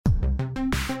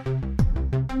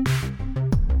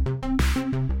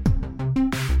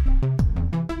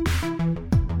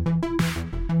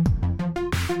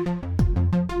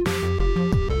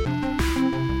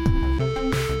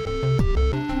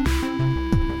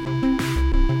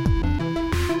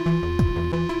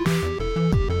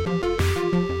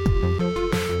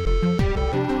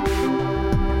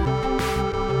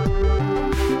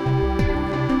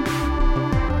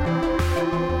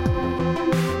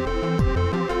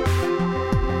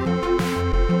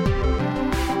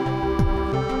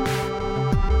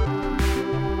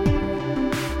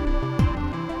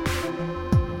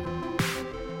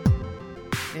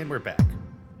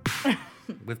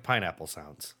with pineapple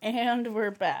sounds. And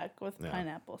we're back with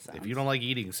pineapple sounds. If you don't like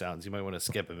eating sounds, you might want to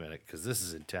skip a minute because this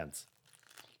is intense.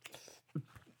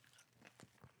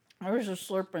 There was a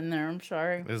slurp in there. I'm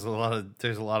sorry. There's a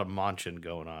lot of munching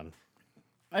going on.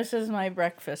 This is my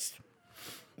breakfast.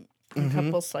 A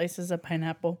couple slices of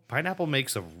pineapple. Pineapple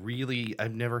makes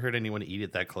I've never heard anyone eat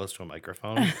it that close to a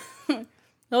microphone.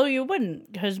 No, you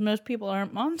wouldn't, because most people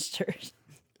aren't monsters.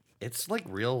 It's like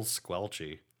real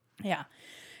squelchy. Yeah.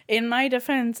 In my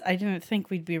defense, I didn't think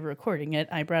we'd be recording it.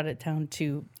 I brought it down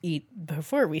to eat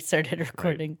before we started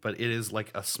recording. Right. But it is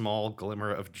like a small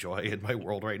glimmer of joy in my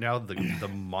world right now, the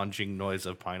munching noise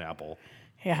of pineapple.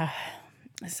 Yeah.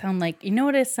 You know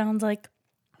what it sounds like?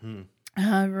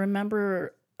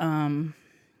 Remember, oh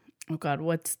God,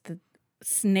 what's the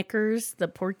Snickers, the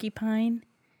porcupine?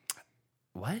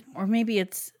 What? Or maybe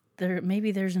it's there.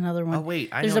 Maybe there's another one. Oh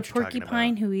wait, there's a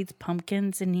porcupine who eats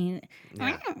pumpkins and he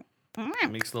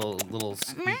makes little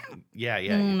noises.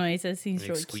 He's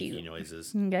really squeaky cute.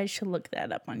 noises. You guys should look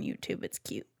that up on YouTube. It's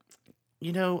cute.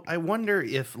 You know, I wonder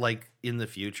if like in the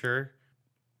future,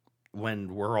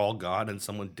 when we're all gone and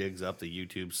someone digs up the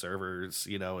YouTube servers,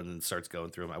 and then starts going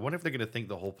through them, I wonder if they're going to think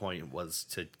the whole point was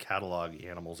to catalog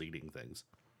animals eating things.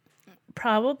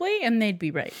 Probably, and they'd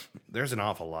be right. There's an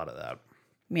awful lot of that.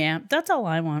 Yeah, that's all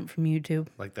I want from YouTube.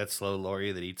 Like that slow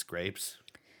Lori that eats grapes.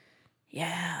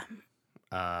 Yeah.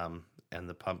 And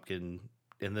the pumpkin,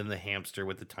 and then the hamster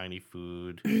with the tiny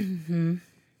food. Mm-hmm.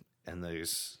 And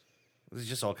there's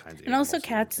just all kinds of And also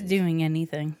cats doing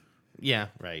anything. Yeah,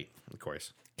 right. Of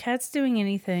course. Cats doing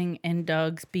anything and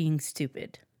dogs being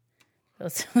stupid.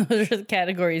 Those are the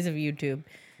categories of YouTube.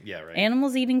 Yeah, right.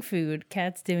 Animals eating food,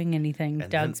 cats doing anything,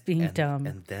 dogs being dumb.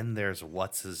 And then there's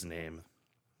what's his name?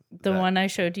 The one I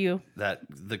showed you.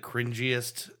 The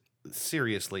cringiest,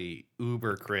 seriously,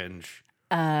 uber cringe.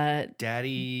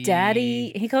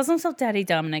 Daddy. He calls himself Daddy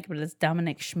Dominic, but it's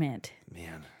Dominic Schmidt.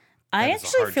 Man. I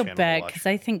actually feel bad because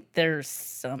I think there's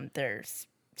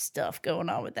stuff going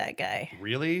on with that guy.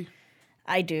 Really?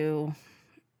 I do.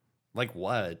 Like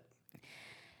what?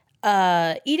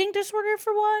 Eating disorder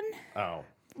for one. Oh.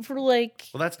 For like.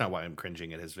 Well, that's not why I'm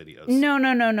cringing at his videos.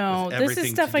 No. This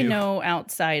is stuff I know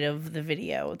outside of the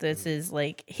video. This is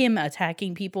like him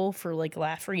attacking people for like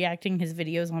laugh reacting his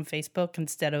videos on Facebook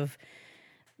instead of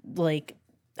like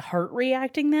heart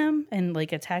reacting them and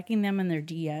like attacking them in their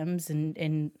DMs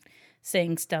and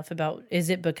saying stuff about, is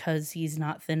it because he's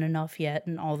not thin enough yet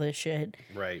and all this shit.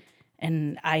 Right.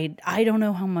 And I don't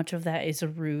know how much of that is a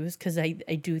ruse because I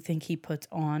do think he puts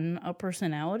on a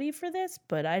personality for this,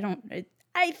 but I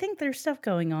think there's stuff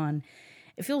going on.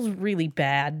 It feels really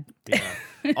bad. Yeah.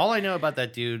 All I know about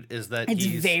that dude is that it's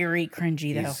very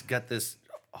cringy, though. He's got this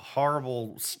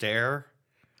horrible stare.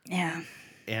 Yeah.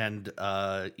 And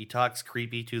he talks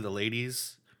creepy to the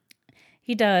ladies.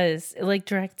 He does, like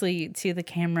directly to the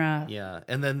camera. Yeah.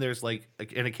 And then there's like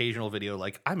an occasional video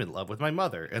like, I'm in love with my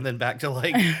mother. And then back to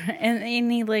like. and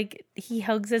he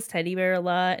hugs his teddy bear a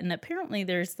lot. And apparently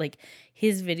there's like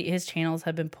his channels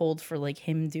have been pulled for like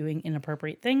him doing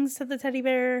inappropriate things to the teddy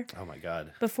bear. Oh my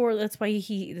God. Before, that's why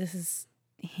he's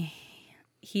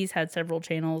had several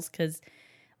channels because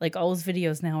like all his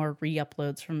videos now are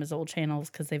re-uploads from his old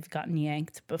channels because they've gotten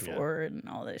yanked before and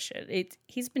all this shit.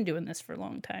 He's been doing this for a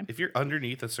long time. If you're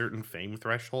underneath a certain fame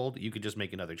threshold, you could just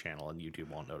make another channel and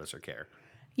YouTube won't notice or care.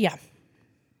 Yeah.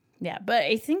 Yeah, but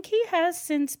I think he has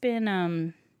since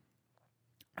been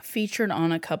featured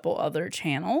on a couple other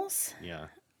channels. Yeah.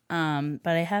 But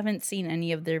I haven't seen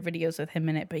any of their videos with him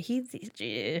in it, but he's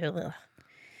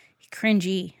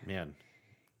cringy. Man.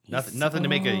 Nothing to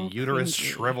make a uterus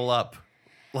shrivel up.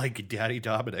 Like Daddy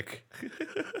Dominic.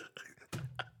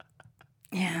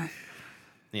 Yeah.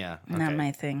 Yeah. Okay. Not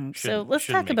my thing. So let's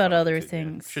talk about other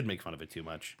things. Shouldn't make fun of it too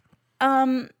much.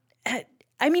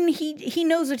 I mean, he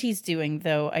knows what he's doing,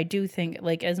 though. I do think,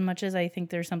 like, as much as I think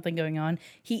there's something going on,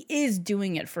 he is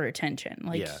doing it for attention.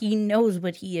 Like, he knows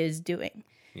what he is doing.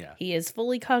 Yeah. He is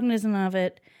fully cognizant of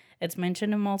it. It's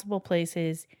mentioned in multiple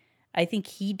places. I think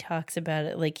he talks about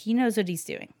it. Like, he knows what he's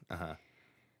doing. Uh-huh.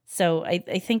 So I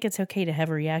think it's okay to have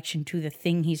a reaction to the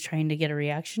thing he's trying to get a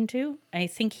reaction to. I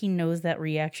think he knows that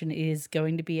reaction is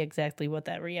going to be exactly what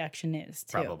that reaction is,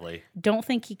 too. Probably. Don't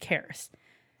think he cares.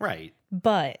 Right.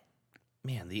 But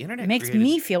man, the internet makes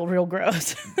me feel real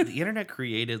gross. The internet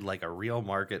created like a real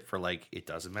market for like, it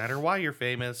doesn't matter why you're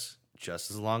famous,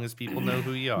 just as long as people know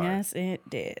who you are. Yes, it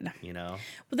did. You know?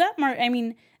 Well,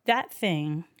 that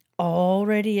thing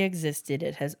already existed.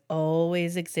 It has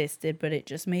always existed, but it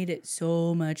just made it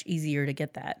so much easier to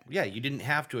get that. Yeah, you didn't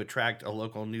have to attract a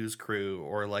local news crew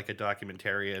or like a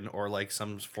documentarian or like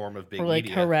some form of big or like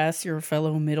media. Harass your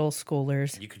fellow middle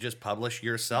schoolers. You could just publish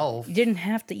yourself. You didn't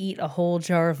have to eat a whole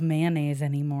jar of mayonnaise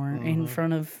anymore in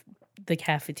front of the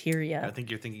cafeteria. I think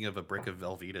you're thinking of a brick of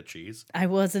Velveeta cheese. I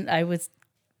wasn't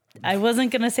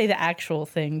going to say the actual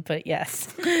thing, but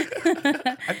yes.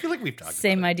 I feel like we've talked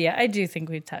Same about idea. I do think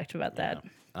we've talked about that.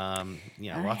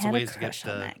 lots of ways to get to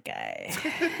that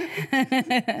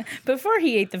guy. Before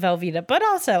he ate the Velveeta, but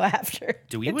also after.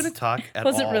 Do we want to talk at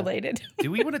all? Wasn't related.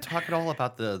 Do we want to talk at all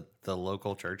about the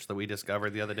local church that we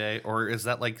discovered the other day? Or is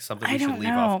that like something we should leave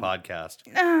off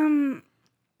podcast?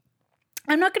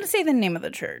 I'm not going to say the name of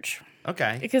the church.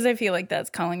 Okay. Because I feel like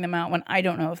that's calling them out when I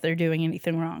don't know if they're doing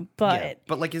anything wrong. But yeah.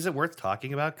 But like, is it worth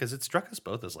talking about? Because it struck us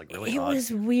both as like really odd. It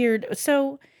was weird.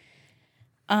 So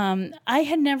I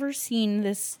had never seen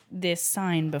this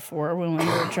sign before when we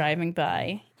were driving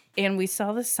by. And we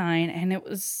saw the sign and it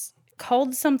was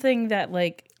called something that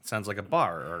like... Sounds like a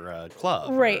bar or a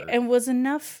club. Right. And was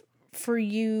enough for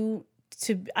you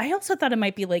to... I also thought it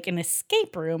might be like an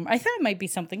escape room. I thought it might be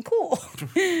something cool.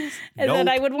 And that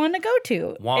I would want to go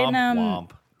to. Womp,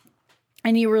 womp.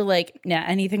 And you were like, nah,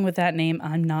 anything with that name,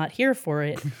 I'm not here for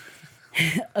it.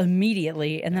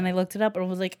 Immediately. And then I looked it up and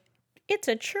was like, it's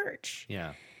a church.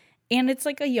 Yeah. And it's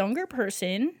like a younger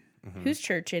person whose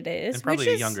church it is. And probably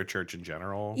a younger church in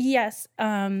general. Yes.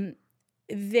 I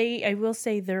will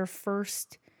say their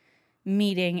first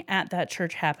meeting at that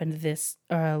church happened this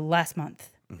last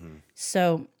month.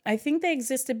 So I think they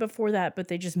existed before that, but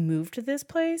they just moved to this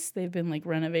place. They've been like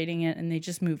renovating it and they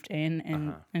just moved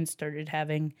in and started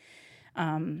having,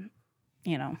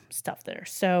 stuff there.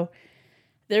 So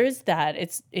there is that.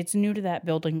 It's new to that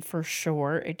building for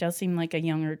sure. It does seem like a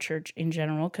younger church in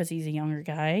general because he's a younger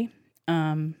guy.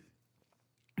 And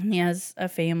he has a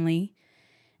family.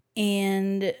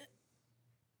 And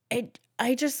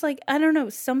I just like, I don't know,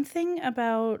 something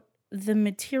about the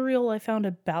material I found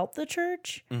about the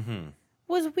church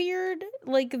was weird.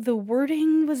 Like the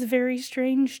wording was very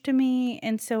strange to me.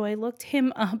 And so I looked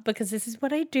him up because this is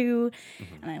what I do.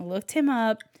 And I looked him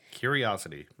up.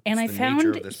 Curiosity. And I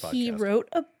found he wrote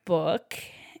a book.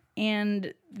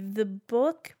 And the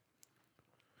book,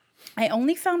 I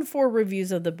only found 4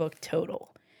 reviews of the book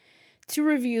total. 2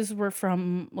 reviews were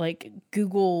from like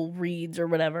Google Reads or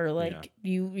whatever. Like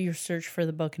you search for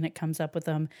the book and it comes up with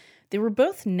them. They were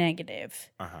both negative,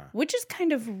 which is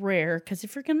kind of rare because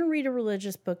if you're going to read a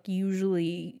religious book,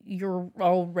 usually you're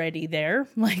already there.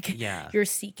 Like you're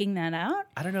seeking that out.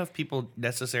 I don't know if people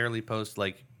necessarily post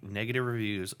like negative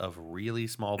reviews of really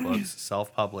small books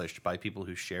self-published by people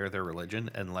who share their religion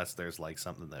unless there's like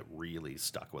something that really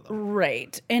stuck with them.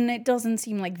 Right. And it doesn't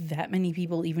seem like that many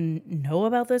people even know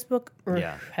about this book or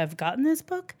have gotten this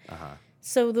book.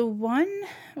 So the one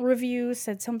review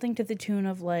said something to the tune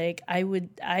of like, I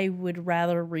would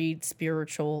rather read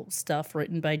spiritual stuff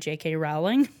written by J.K.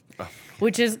 Rowling,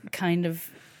 which is kind of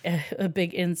a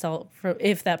big insult for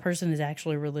if that person is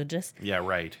actually religious. Yeah,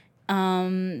 right.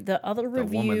 The other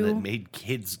review... The woman that made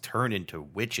kids turn into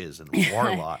witches and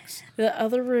warlocks. The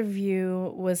other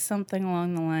review was something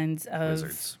along the lines of...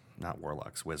 Wizards. Not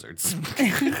warlocks, wizards.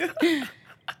 I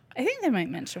think they might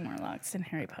mention warlocks in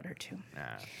Harry Potter too.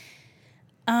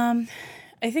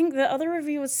 I think the other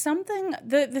review was something...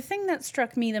 The thing that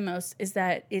struck me the most is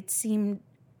that it seemed...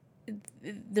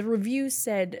 The review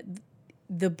said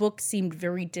the book seemed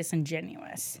very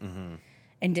disingenuous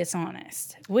and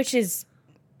dishonest, which is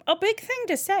a big thing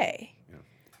to say. Yeah.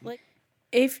 Like,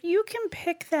 if you can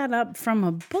pick that up from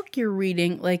a book you're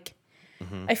reading, like,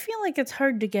 I feel like it's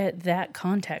hard to get that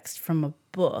context from a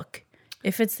book.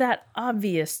 If it's that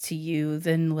obvious to you,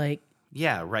 then like...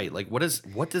 Yeah, right. Like, what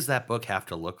does that book have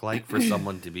to look like for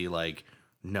someone to be like,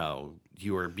 no,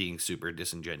 you are being super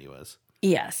disingenuous?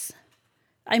 Yes.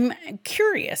 I'm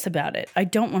curious about it. I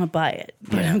don't want to buy it,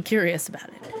 but I'm curious about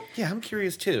it. Yeah, I'm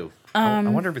curious too. I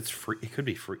wonder if it's free. It could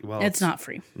be free. Well, it's not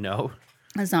free. No?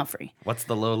 It's not free. What's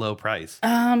the low price?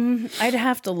 I'd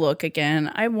have to look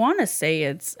again. I want to say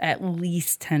it's at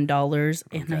least $10,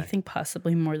 and I think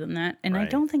possibly more than that. And I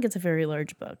don't think it's a very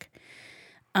large book.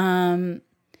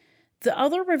 The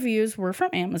other reviews were from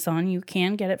Amazon. You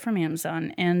can get it from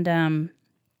Amazon. And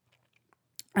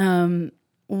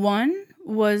one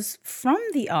was from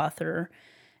the author,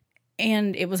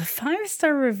 and it was a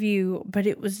 5-star review, but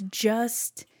it was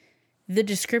just the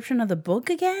description of the book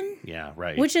again. Yeah,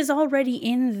 right. Which is already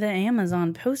in the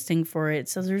Amazon posting for it,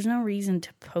 so there's no reason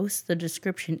to post the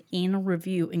description in a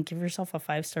review and give yourself a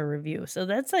 5-star review. So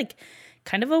that's like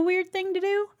kind of a weird thing to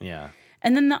do. Yeah.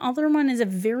 And then the other one is a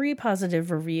very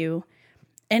positive review,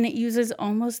 and it uses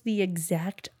almost the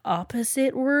exact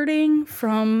opposite wording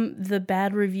from the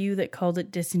bad review that called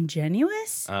it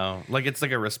disingenuous. Oh, like it's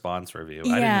like a response review.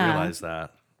 I didn't realize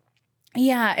that.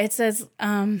 Yeah, it says,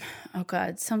 oh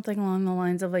God, something along the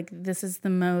lines of like, this is the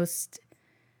most,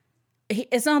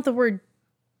 it's not the word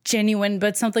genuine,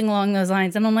 but something along those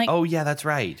lines. And I'm like, oh yeah, that's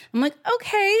right. I'm like,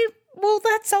 okay, well,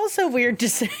 that's also weird to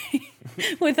say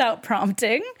without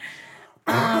prompting.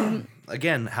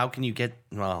 Again, how can you get,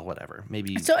 well, whatever,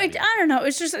 maybe. So I don't know.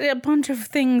 It's just a bunch of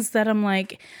things that I'm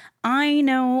like, I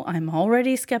know I'm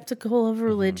already skeptical of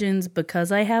religions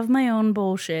because I have my own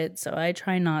bullshit. So I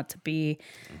try not to be.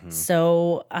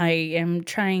 So I am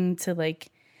trying to like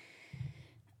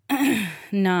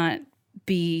not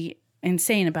be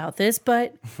insane about this,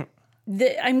 but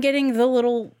I'm getting the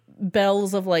little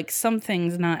bells of like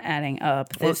something's not adding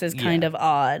up. This is kind of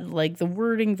odd. Like the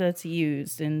wording that's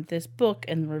used in this book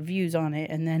and the reviews on it,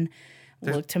 and then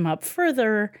looked him up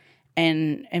further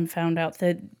and found out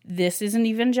that this is an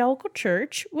evangelical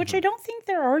church, which I don't think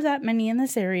there are that many in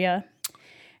this area.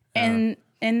 And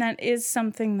that is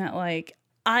something that like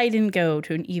I didn't go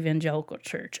to an evangelical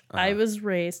church. I was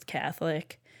raised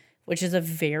Catholic, which is a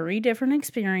very different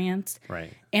experience.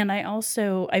 Right. And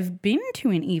I've been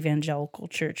to an evangelical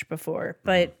church before,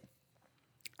 but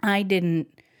I didn't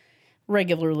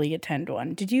regularly attend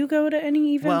one. Did you go to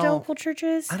any evangelical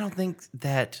churches? I don't think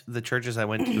that the churches I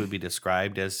went to would be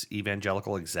described as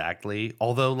evangelical exactly.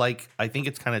 Although, like, I think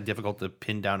it's kind of difficult to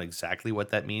pin down exactly what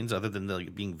that means other than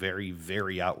like, being very,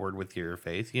 very outward with your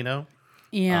faith, you know?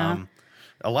 Yeah.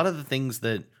 A lot of the things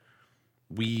that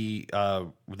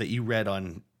that you read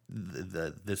on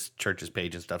this church's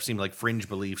page and stuff seem like fringe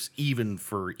beliefs even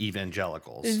for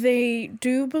evangelicals. They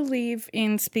do believe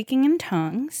in speaking in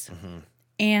tongues.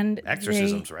 And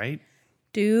exorcisms, right?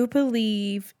 Do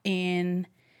believe in,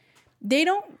 they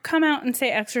don't come out and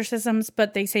say exorcisms,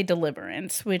 but they say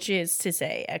deliverance, which is to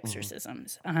say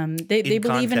exorcisms. They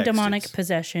believe in demonic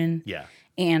possession,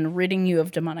 and ridding you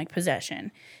of demonic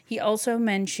possession. He also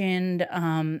mentioned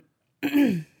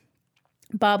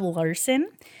Bob Larson,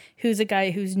 who's a guy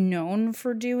who's known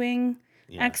for doing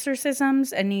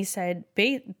exorcisms, and he said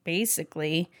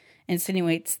basically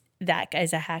insinuates that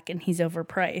guy's a hack and he's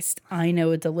overpriced. I know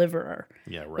a deliverer.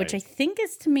 Yeah, right. Which I think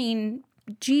is to mean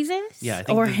Jesus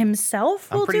or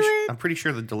himself will do it. I'm pretty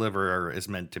sure the deliverer is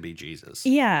meant to be Jesus.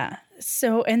 Yeah.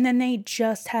 So, and then they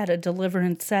just had a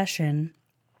deliverance session,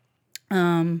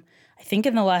 I think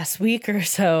in the last week or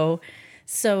so.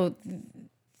 So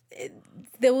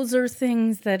those are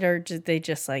things that are just, they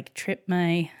just like trip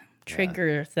my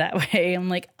trigger that way. I'm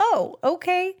like, oh,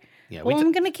 okay. Yeah, well,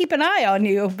 I'm going to keep an eye on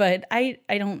you, but I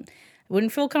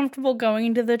wouldn't feel comfortable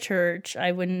going to the church.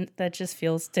 That just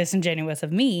feels disingenuous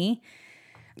of me.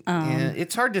 Yeah,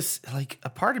 it's hard to, like, a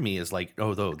part of me is like,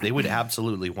 oh, though, they would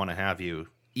absolutely want to have you,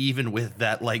 even with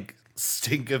that, like,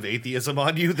 stink of atheism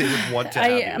on you, they would want to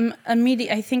have you.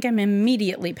 I think I'm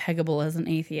immediately peggable as an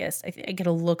atheist. I get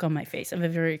a look on my face. I have a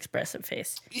very expressive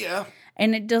face. Yeah.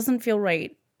 And it doesn't feel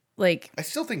right. Like, I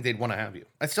still think they'd want to have you.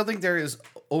 I still think there is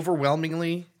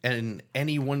overwhelmingly an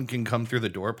anyone can come through the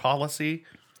door policy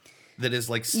that is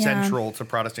like central to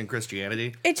Protestant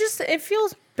Christianity. It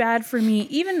feels bad for me.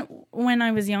 Even when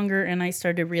I was younger and I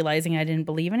started realizing I didn't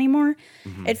believe anymore,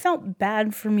 it felt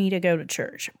bad for me to go to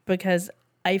church because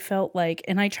I felt like,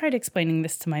 and I tried explaining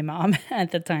this to my mom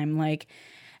at the time, like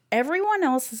everyone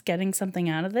else is getting something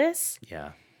out of this.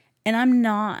 Yeah. And I'm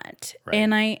not. Right.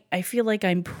 And I feel like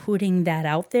I'm putting that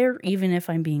out there, even if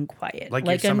I'm being quiet.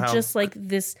 Like I'm just like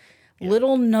this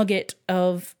little nugget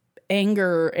of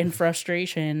anger and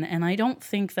frustration. And I don't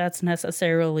think that's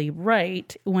necessarily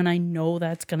right when I know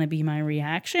that's going to be my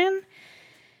reaction.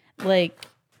 Like,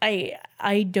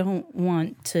 I don't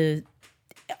want to.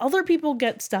 Other people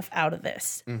get stuff out of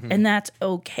this, and that's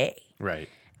okay. Right.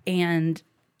 And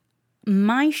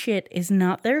my shit is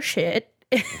not their shit.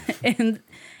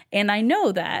 And I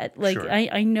know that. Like, sure.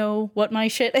 I know what my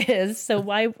shit is, so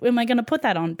why am I going to put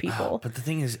that on people? But the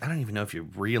thing is, I don't even know if you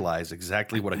realize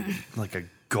exactly what a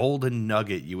golden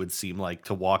nugget you would seem like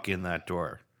to walk in that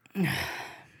door.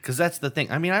 Because that's the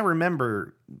thing. I mean, I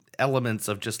remember elements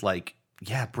of just like,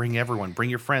 yeah, bring everyone, bring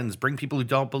your friends, bring people who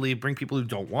don't believe, bring people who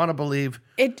don't want to believe.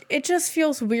 It just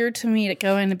feels weird to me to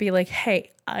go in and be like,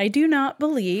 hey, I do not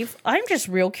believe. I'm just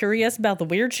real curious about the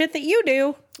weird shit that you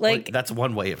do. Like, well, that's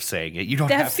one way of saying it. You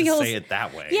don't have to say it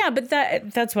that way. Yeah, but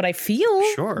that's what I feel.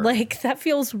 Sure. Like, that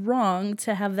feels wrong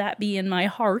to have that be in my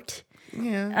heart.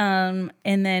 Yeah.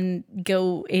 And then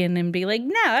go in and be like,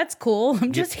 nah, that's cool.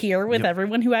 I'm just here with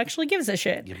everyone who actually gives a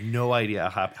shit. You have no idea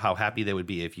how happy they would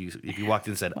be if you walked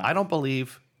in and said, I don't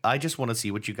believe, I just want to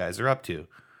see what you guys are up to.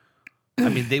 I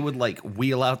mean, they would like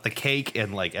wheel out the cake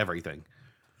and like everything.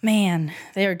 Man,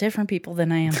 they are different people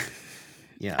than I am.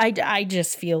 Yeah. I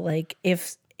just feel like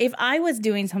if I was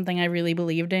doing something I really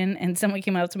believed in and someone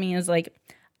came up to me and was like,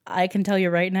 I can tell you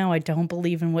right now, I don't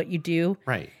believe in what you do.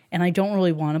 Right. And I don't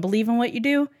really want to believe in what you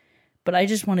do, but I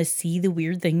just want to see the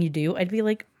weird thing you do. I'd be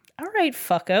like, all right,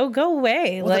 fucko, go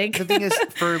away. Well, like the thing is,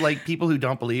 for like people who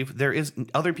don't believe, there is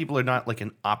other people are not like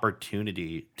an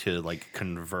opportunity to like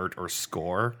convert or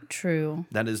score. True.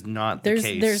 That is not the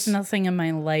case. There's nothing in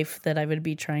my life that I would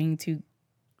be trying to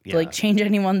like change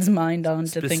anyone's mind on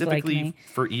to think like me.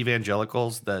 For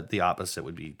evangelicals, that the opposite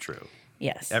would be true.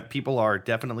 Yes. People are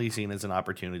definitely seen as an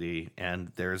opportunity,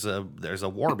 and there's a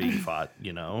war being fought,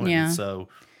 you know. Yeah. And so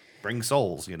bring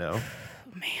souls, you know.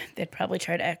 Man, they'd probably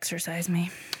try to exorcise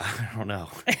me. I don't know.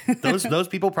 Those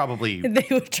people probably They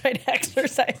would try to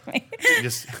exorcise me.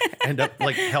 just end up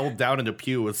like held down in a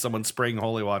pew with someone spraying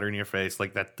holy water in your face,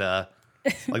 like that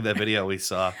video we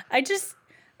saw. I just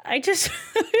I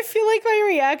feel like my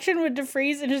reaction would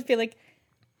defreeze and just be like,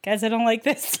 guys, I don't like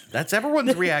this. That's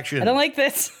everyone's reaction. I don't like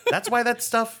this. That's why that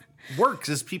stuff works.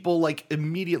 Is people like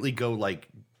immediately go like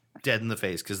dead in the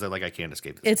face because they're like, I can't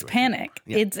escape this. It's situation. panic.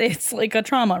 Yeah. It's like a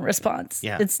trauma response.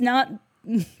 Yeah. It's not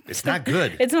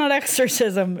good. It's not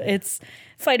exorcism. It's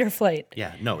fight or flight.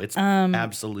 Yeah, no, it's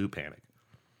absolute panic.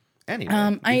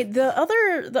 Anyway, the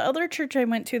other church I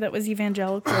went to that was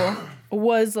evangelical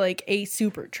was like a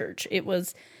super church. It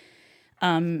was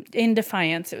in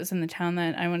Defiance. It was in the town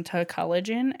that I went to college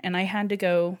in, and I had to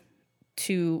go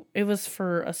to. It was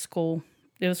for a school.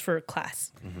 It was for a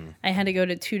class. Mm-hmm. I had to go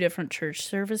to 2 different church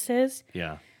services.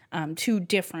 Yeah. 2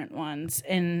 different ones,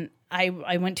 and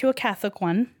I went to a Catholic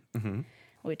one. Mm-hmm.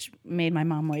 Which made my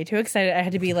mom way too excited. I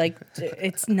had to be like,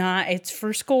 it's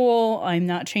for school. I'm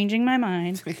not changing my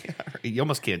mind. You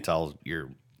almost can't tell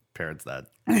your parents that.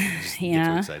 Just yeah.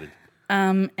 Get too excited.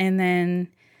 And then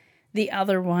the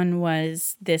other one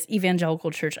was this evangelical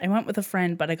church. I went with a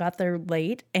friend, but I got there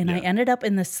late and I ended up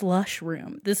in the slush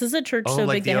room. This is a church so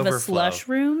like big they have a slush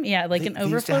room. Yeah, like an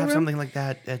overflow used to have room. something like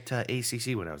that at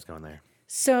ACC when I was going there.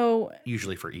 So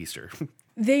usually for Easter.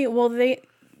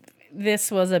 This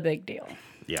was a big deal.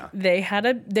 Yeah. They had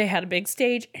a big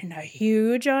stage and a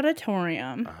huge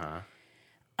auditorium.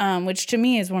 Which to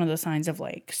me is one of the signs of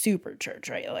like super church,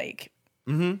 right? Like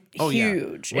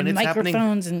huge. When and it's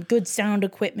microphones and good sound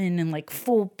equipment and like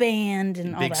full band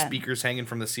and all that. Big speakers hanging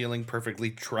from the ceiling,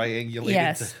 perfectly triangulated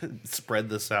Yes. to spread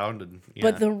the sound. And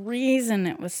But the reason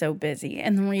it was so busy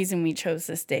and the reason we chose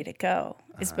this day to go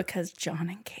is because John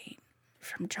and Kate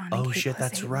from John and Kate. Oh shit,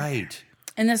 that's right.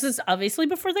 And this is obviously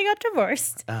before they got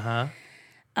divorced.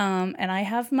 And I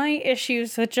have my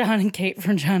issues with John and Kate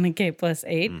from John and Kate Plus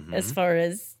 8 as far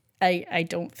as I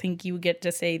don't think you get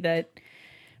to say that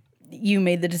you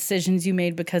made the decisions you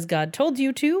made because God told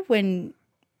you to when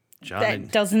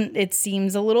it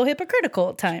seems a little hypocritical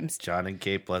at times. John and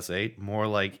Kate Plus 8, more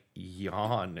like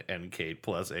Yawn and Kate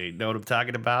Plus 8. Know what I'm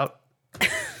talking about?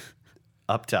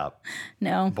 Up top.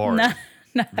 No. Boring.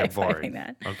 Not They're boring.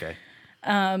 that. Okay.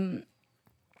 I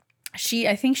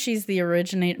think she's the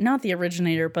originator, not the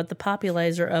originator, but the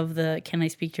popularizer of the "Can I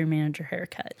speak to your manager"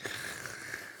 haircut.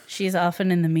 She's often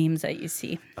in the memes that you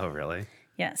see. Oh, really?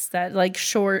 Yes, that like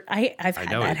short. I've had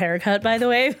that haircut, by the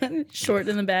way. Short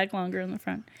in the back, longer in the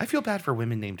front. I feel bad for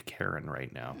women named Karen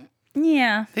right now.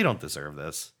 Yeah. They don't deserve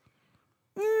this.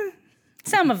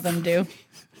 Some of them do.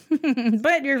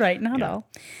 But you're right, not all.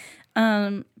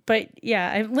 But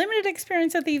yeah, I have limited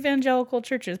experience at the evangelical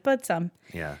churches, but some.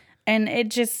 Yeah. And it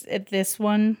just, at this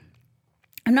one,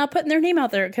 I'm not putting their name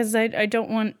out there because I don't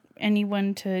want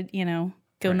anyone to,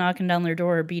 go knocking down their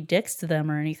door or be dicks to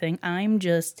them or anything. I'm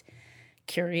just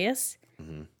curious.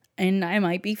 Mm-hmm. And I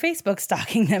might be Facebook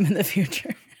stalking them in the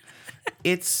future.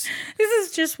 This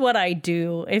is just what I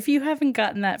do. If you haven't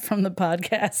gotten that from the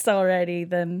podcast already,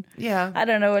 then I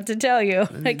don't know what to tell you.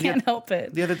 I can't help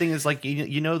it. The other thing is like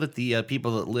you know that the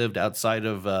people that lived outside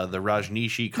of the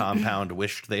Rajneeshi compound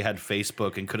wished they had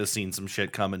Facebook and could have seen some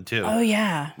shit coming too. Oh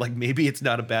yeah. Like maybe it's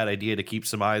not a bad idea to keep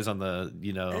some eyes on the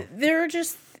There are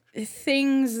just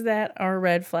things that are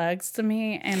red flags to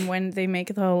me, and when they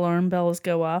make the alarm bells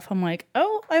go off, I'm like,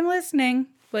 oh, I'm listening.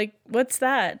 Like, what's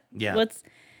that? Yeah.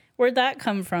 Where'd that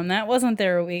come from? That wasn't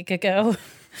there a week ago.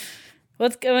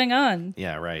 What's going on?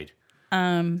 Yeah, right.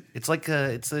 It's like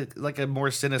a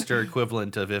more sinister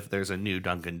equivalent of if there's a new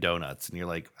Dunkin' Donuts and you're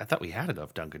like, I thought we had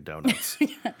enough Dunkin' Donuts.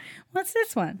 What's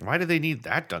this one? Why do they need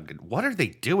that Dunkin'? What are they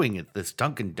doing at this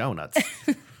Dunkin' Donuts?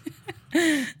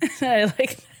 I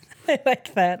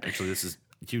like that. Actually, this is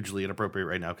hugely inappropriate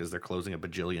right now because they're closing a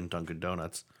bajillion Dunkin'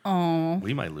 Donuts. Oh,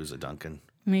 we might lose a Dunkin'.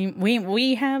 I mean,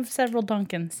 we have several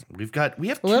Dunkins. We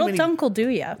have a little dunk will do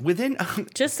ya. Within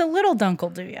just a little dunk will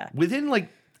do ya. Within like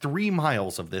 3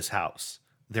 miles of this house,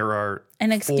 there are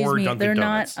and excuse 4 me, Dunkin' they're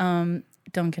Donuts. not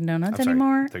Dunkin' Donuts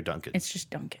anymore. They're Dunkin'. It's just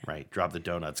Dunkin'. Right. Drop the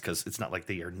donuts because it's not like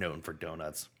they are known for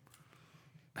donuts.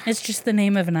 It's just the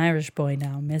name of an Irish boy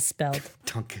now, misspelled.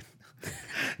 Dunkin'.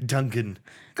 Dunkin'.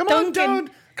 Come Dunkin'. on down.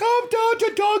 Come down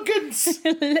to Dunkin's.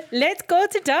 Let's go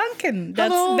to Dunkin'.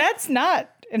 That's not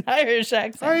an Irish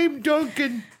accent. I'm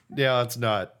Dunkin'. Yeah, it's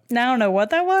not. I don't know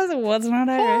what that was. It was not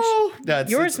Irish. Oh,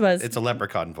 yours was. It's a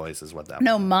leprechaun voice is what that was.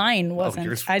 No, mine wasn't.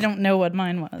 yours- I don't know what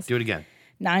mine was. Do it again.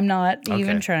 I'm not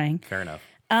even trying. Fair enough.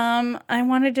 I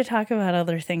wanted to talk about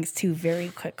other things too very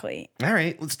quickly. All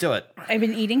right, let's do it. I've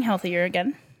been eating healthier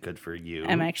again. Good for you.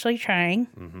 I'm actually trying.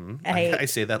 Mm-hmm. I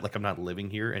say that like I'm not living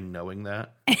here and knowing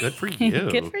that. Good for you.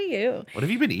 Good for you. What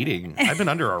have you been eating? I've been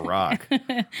under a rock.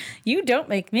 You don't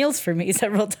make meals for me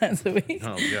several times a week.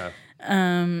 Oh, yeah.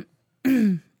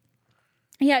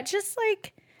 Yeah, just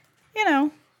like,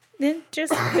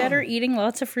 just better eating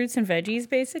lots of fruits and veggies,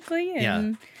 basically.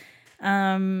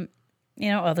 And,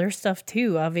 other stuff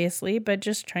too, obviously, but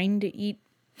just trying to eat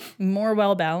more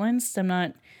well-balanced. I'm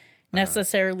not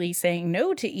necessarily saying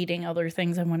no to eating other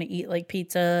things. I want to eat like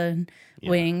pizza and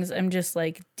wings. I'm just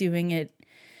like doing it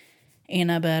in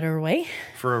a better way.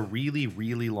 For a really,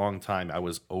 really long time, I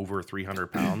was over 300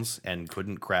 pounds and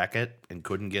couldn't crack it and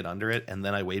couldn't get under it. And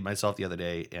then I weighed myself the other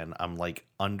day and I'm like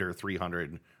under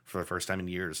 300 for the first time in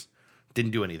years.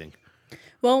 Didn't do anything.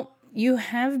 Well, you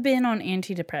have been on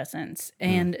antidepressants,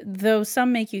 and though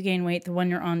some make you gain weight, the one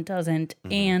you're on doesn't,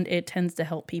 and it tends to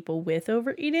help people with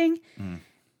overeating.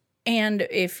 And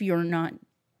if you're not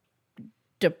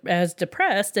as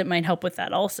depressed, it might help with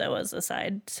that also as a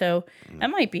side. So that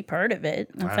might be part of it.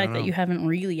 The fact that you haven't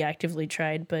really actively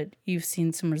tried, but you've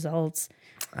seen some results.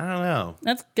 I don't know.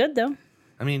 That's good though.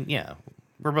 I mean, yeah,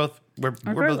 we're both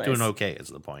doing okay is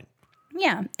the point.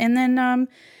 Yeah. And then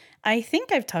I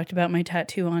think I've talked about my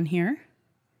tattoo on here.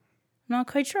 I'm not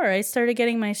quite sure. I started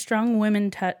getting my Strong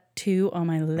Women tattoo on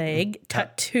my leg.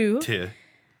 Tattoo.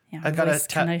 Yeah, I got a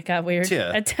kind of got weird.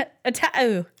 A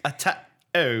tattoo. A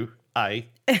tattoo. Aye.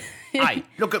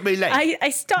 Look at me leg. I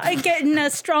started getting a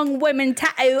Strong Women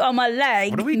tattoo on my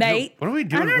leg, mate. What are we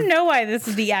doing? I don't know why this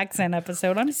is the accent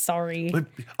episode. I'm sorry.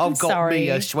 I've got me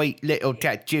a sweet little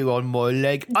tattoo on my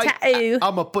leg. Tattoo.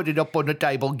 I'm going to put it up on the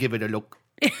table and give it a look.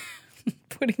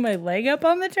 Putting my leg up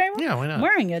on the table? Yeah, why not? I'm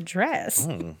wearing a dress.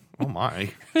 Oh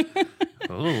my.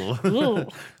 Ooh.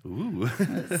 Ooh.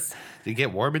 Did it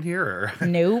get warm in here? Or?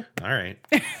 Nope. All right.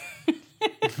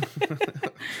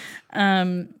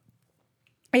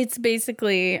 It's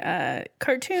basically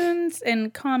cartoons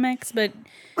and comics, but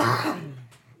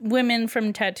women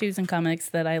from tattoos and comics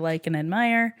that I like and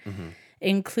admire.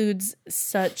 Includes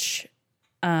such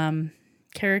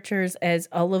characters as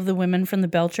all of the women from the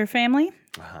Belcher family.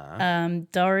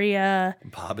 Daria.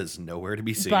 Bob is nowhere to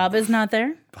be seen. Bob is not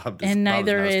there. And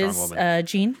neither is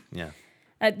Jean. Yeah.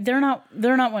 They're not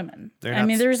women. I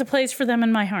mean, there's a place for them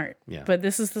in my heart. Yeah. But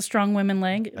this is the Strong Women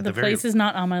leg. The place is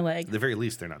not on my leg. At the very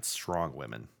least, they're not strong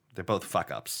women. They're both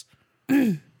fuck-ups.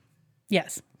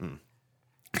 Yes.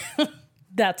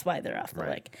 That's why they're off the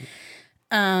leg.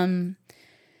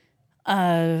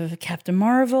 Captain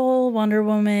Marvel, Wonder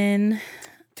Woman.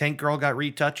 Tank Girl got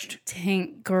retouched.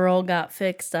 Tank Girl got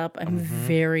fixed up. I'm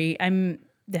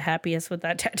the happiest with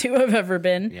that tattoo I've ever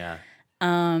been. Yeah.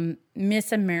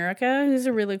 Miss America, who's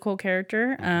a really cool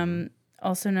character,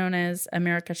 also known as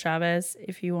America Chavez.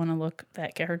 If you want to look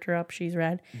that character up, she's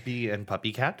rad. Bee and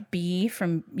Puppy Cat? Bee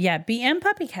and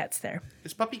Puppy Cat's there.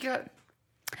 Is Puppy Cat?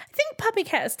 I think Puppy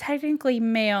Cat is technically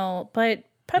male, but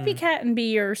Puppy Cat and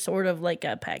Bee are sort of like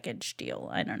a package deal.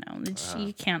 I don't know.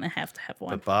 You can't have to have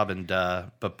one. But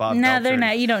Bob. No, they're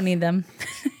not. You don't need them.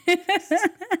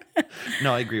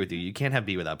 No, I agree with you. You can't have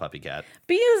Bee without Puppy Cat.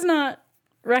 Bee is not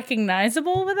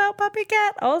recognizable without Puppy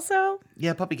Cat also.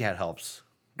 Yeah, Puppy Cat helps.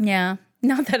 Yeah.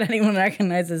 Not that anyone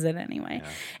recognizes it anyway. Yeah.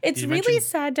 It's really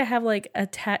sad to have like a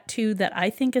tattoo that I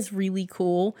think is really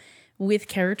cool with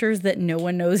characters that no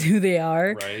one knows who they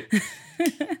are. Right.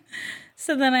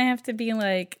 So then I have to be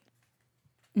like,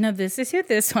 no, this is who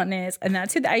this one is. And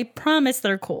that's who I promise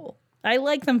they're cool. I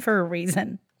like them for a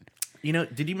reason. You know,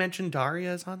 did you mention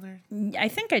Daria is on there? I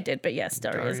think I did, but yes,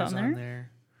 Daria's on there.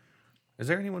 Is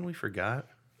there anyone we forgot?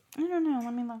 I don't know.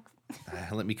 Let me look.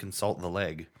 Let me consult the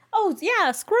leg. Oh,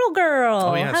 yeah, Squirrel Girl.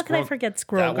 Oh, yeah, How could I forget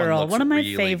Squirrel Girl? One of my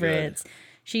really favorites. Good.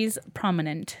 She's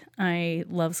prominent. I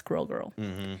love Squirrel Girl.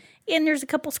 Mm-hmm. And there's a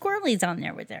couple squirrelies on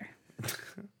there with her.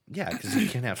 Yeah, because you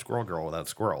can't have Squirrel Girl without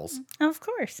squirrels. Of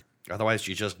course. Otherwise,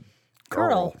 she's just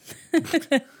girl.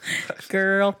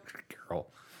 Girl. Girl.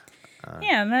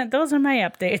 Those are my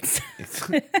updates.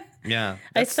 Yeah.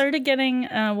 I started getting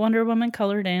Wonder Woman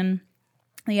colored in.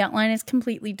 The outline is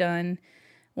completely done.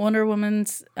 Wonder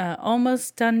Woman's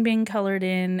almost done being colored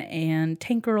in, and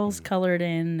Tank Girl's colored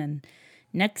in, and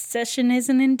next session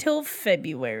isn't until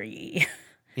February.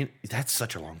 That's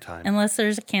such a long time. Unless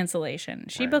there's a cancellation.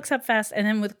 She books up fast, and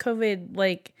then with COVID,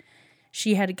 like,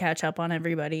 she had to catch up on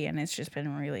everybody, and it's just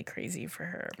been really crazy for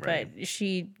her. Right. But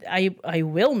I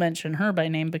will mention her by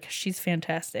name because she's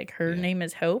fantastic. Her name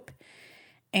is Hope,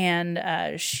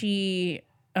 and she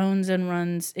owns and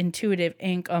runs Intuitive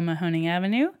Ink on Mahoning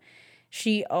Avenue.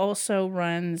 She also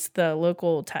runs the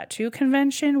local tattoo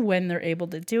convention when they're able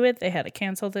to do it. They had to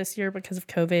cancel this year because of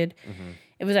COVID. Mm-hmm.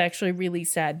 It was actually really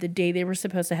sad. The day they were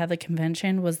supposed to have the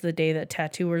convention was the day that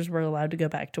tattooers were allowed to go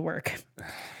back to work.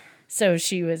 So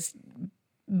she was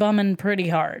bumming pretty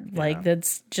hard. Like,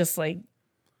 that's just, like,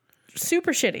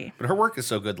 super shitty. But her work is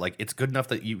so good. Like, it's good enough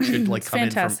that you should, like,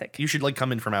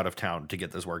 come in from out of town to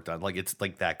get this work done. Like, it's,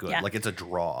 like, that good. Yeah. Like, it's a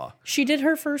draw. She did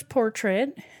her first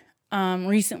portrait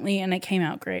recently, and it came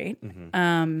out great.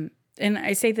 Mm-hmm. And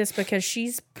I say this because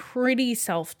she's pretty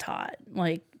self-taught.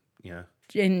 Like,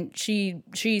 and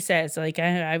she says, like,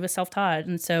 I was self-taught.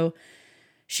 And so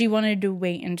she wanted to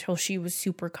wait until she was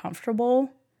super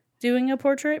comfortable doing a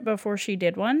portrait before she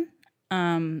did one.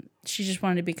 She just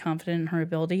wanted to be confident in her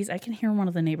abilities. I can hear one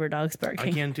of the neighbor dogs barking.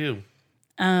 I can too.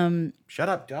 Shut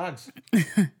up, dogs.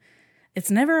 It's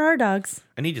never our dogs.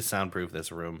 I need to soundproof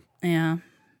this room. Yeah.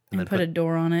 And put a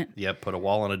door on it. Yep, put a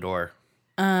wall on a door.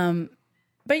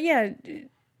 But yeah,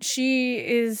 she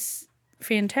is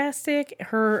fantastic.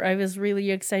 I was really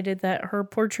excited that her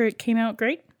portrait came out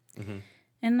great. Mm-hmm.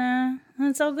 And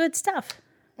it's all good stuff.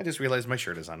 I just realized my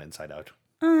shirt is on inside out.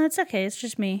 Oh, that's okay. It's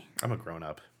just me. I'm a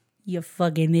grown-up. You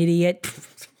fucking idiot.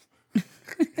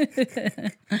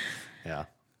 Yeah,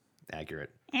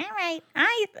 accurate. All right.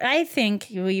 I think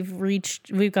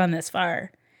we've gone this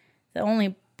far. The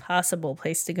only possible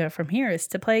place to go from here is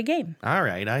to play a game. All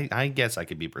right. I guess I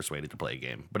could be persuaded to play a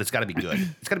game, but it's got to be good.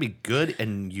 It's got to be good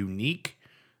and unique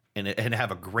and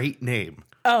have a great name.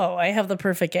 Oh, I have the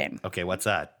perfect game. Okay, what's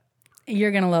that?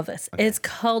 You're going to love this. Okay. It's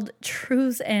called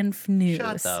Trues and Fnews.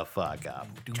 Shut the fuck up.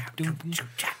 You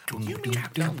mean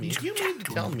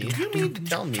to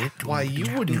tell me why you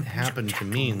wouldn't happen to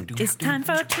mean... It's time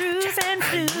for Trues and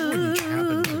Fnews.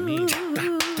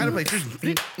 Time to play Trues and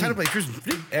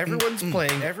Fnews. Everyone's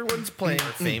playing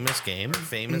famous game,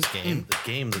 the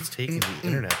game that's taken the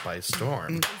internet by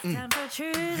storm. It's time for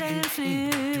Trues and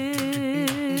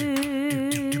Fnews.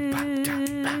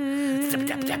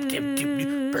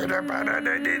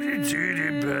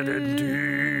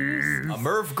 A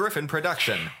Merv Griffin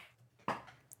production.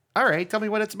 All right, tell me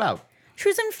what it's about.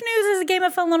 Trues and Fnews is a game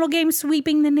of fun little game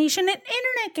sweeping the nation, an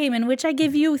internet game in which I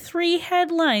give you 3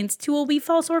 headlines. 2 will be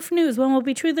false or fnews, 1 will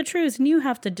be true the trues, and you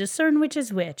have to discern which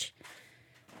is which.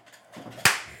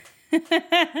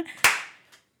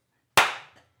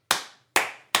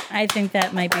 I think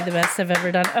that might be the best I've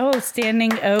ever done. Oh,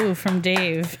 standing O from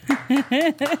Dave.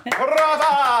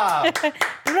 Brava!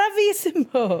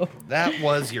 Bravissimo. That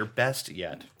was your best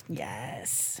yet.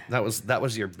 Yes. That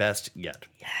was your best yet.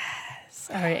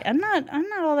 Yes. All right. I'm not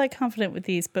all that confident with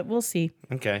these, but we'll see.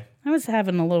 Okay. I was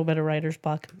having a little bit of writer's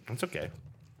block. That's okay.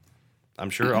 I'm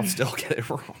sure I'll still get it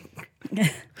wrong.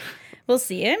 We'll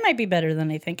see. It might be better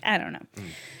than I think. I don't know.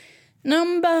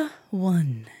 Number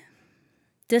 1.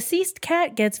 Deceased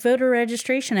cat gets voter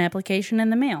registration application in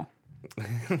the mail.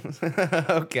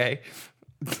 Okay.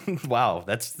 Wow,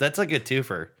 that's like a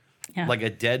twofer. Yeah. Like a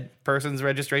dead person's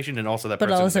registration and also that but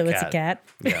person's also a cat. It's a cat.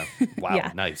 Yeah. Wow,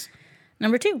 Yeah. Nice.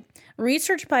 Number 2.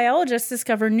 Research biologists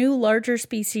discover new larger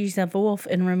species of wolf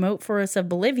in remote forests of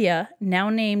Bolivia, now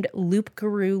named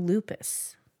Loup-garou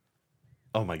lupus.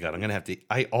 Oh my God, I'm going to have to...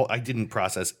 I didn't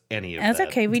process any of that. That's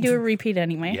okay. We do a repeat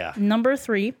anyway. Yeah. Number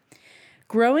 3.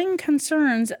 Growing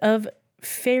concerns of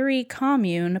Fairy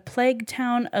Commune plague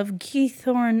town of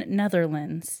Geethorn,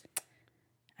 Netherlands.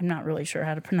 I'm not really sure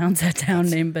how to pronounce that town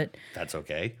name, but... That's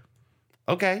okay.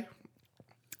 Okay.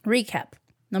 Recap.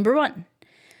 Number 1.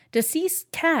 Deceased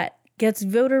cat gets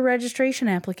voter registration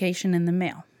application in the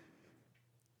mail.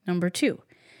 Number 2.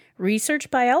 Research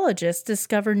biologists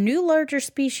discover new larger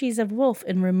species of wolf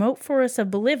in remote forests of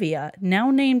Bolivia,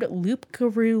 now named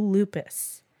Loup-garou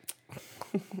lupus.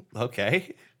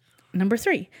 Okay. Number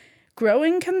 3.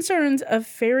 Growing concerns of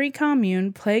Fairy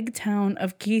Commune plague town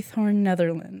of Geethorn,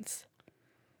 Netherlands.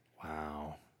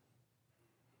 Wow.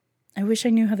 I wish I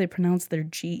knew how they pronounce their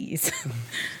G's.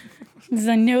 Because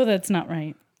I know that's not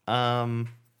right.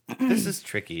 This is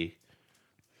tricky.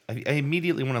 I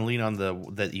immediately want to lean on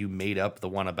that you made up the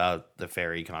one about the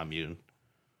Fairy Commune.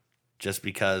 just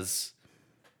because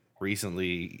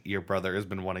recently your brother has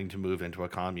been wanting to move into a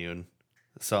commune.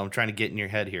 So I'm trying to get in your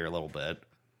head here a little bit.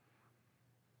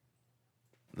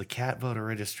 The cat voter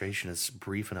registration is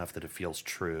brief enough that it feels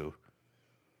true.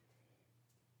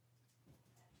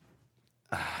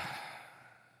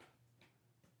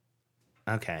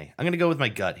 Okay, I'm gonna go with my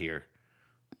gut here.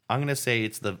 I'm gonna say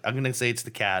it's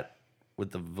the cat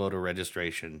with the voter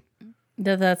registration.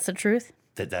 That's the truth.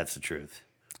 That's the truth.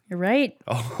 You're right.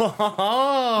 Oh,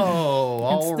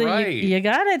 all right. You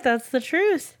got it. That's the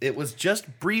truth. It was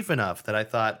just brief enough that I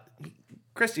thought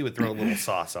Christy would throw a little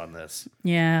sauce on this.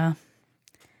 Yeah,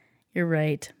 you're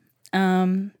right.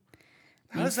 How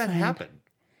does that happen?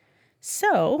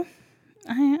 So,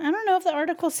 I don't know if the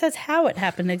article says how it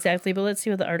happened exactly, but let's see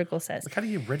what the article says. Like, how do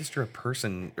you register a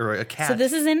person or a cat? So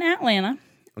this is in Atlanta.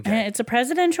 Okay. It's a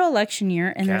presidential election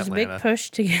year, and there's a big Catlanta. push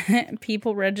to get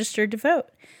people registered to vote.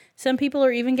 Some people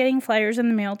are even getting flyers in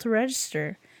the mail to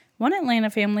register. One Atlanta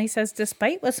family says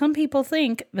despite what some people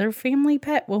think, their family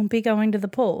pet won't be going to the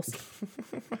polls.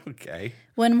 Okay.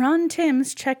 When Ron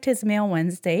Timms checked his mail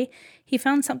Wednesday, he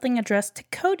found something addressed to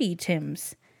Cody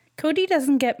Timms. Cody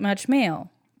doesn't get much mail.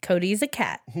 Cody's a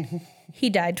cat. He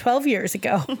died 12 years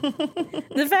ago.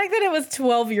 The fact that it was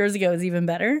 12 years ago is even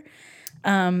better.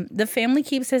 The family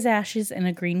keeps his ashes in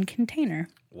a green container.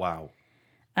 Wow.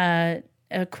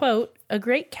 A quote, a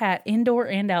great cat, indoor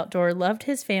and outdoor, loved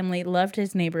his family, loved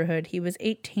his neighborhood. He was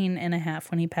 18 and a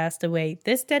half when he passed away.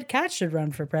 This dead cat should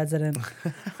run for president.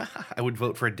 I would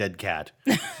vote for a dead cat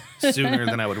sooner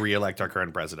than I would reelect our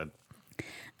current president.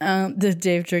 The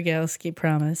Dave Dragowski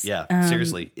promise. Yeah,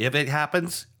 seriously. If it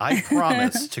happens, I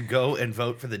promise to go and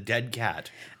vote for the dead cat.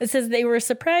 It says they were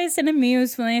surprised and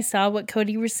amused when they saw what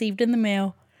Cody received in the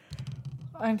mail.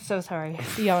 I'm so sorry.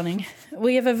 Yawning.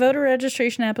 We have a voter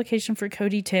registration application for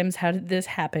Cody Timms. How did this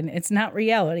happen? It's not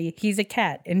reality. He's a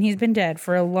cat, and he's been dead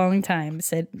for a long time,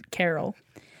 said Carol.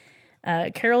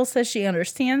 Carol says she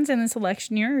understands in this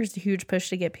election year there's a huge push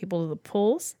to get people to the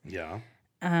polls. Yeah.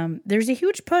 There's a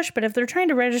huge push, but if they're trying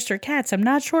to register cats, I'm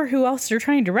not sure who else they're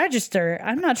trying to register.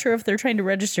 I'm not sure if they're trying to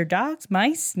register dogs,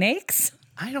 mice, snakes.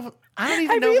 I don't I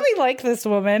even know. really like this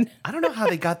woman. I don't know how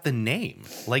they got the name.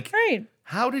 Like, Right.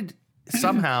 how did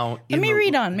somehow... Let me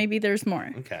read on. Maybe there's more.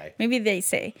 Okay. Maybe they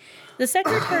say. The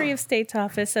Secretary of State's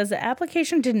office says the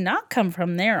application did not come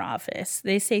from their office.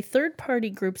 They say third-party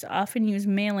groups often use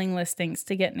mailing listings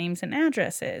to get names and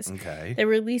addresses. Okay. They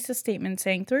released a statement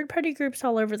saying third-party groups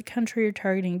all over the country are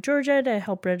targeting Georgia to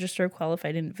help register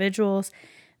qualified individuals.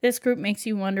 This group makes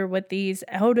you wonder what these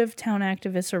out-of-town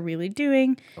activists are really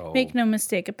doing. Oh. Make no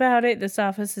mistake about it, this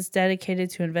office is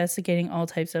dedicated to investigating all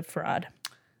types of fraud.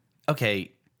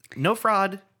 Okay. No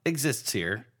fraud exists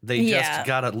here. They Yeah. just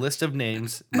got a list of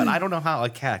names, but I don't know how a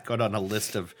cat got on a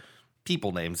list of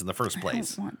people names in the first I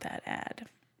place. don't want that ad.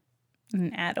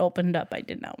 An ad opened up I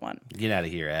did not want. Get out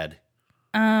of here, Ed.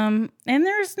 And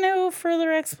there's no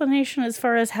further explanation as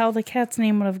far as how the cat's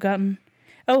name would have gotten.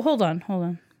 Oh, hold on.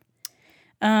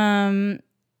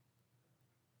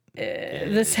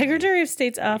 The Secretary of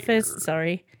State's office,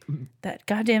 sorry, that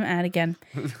goddamn ad again,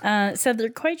 said they're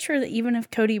quite sure that even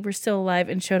if Cody were still alive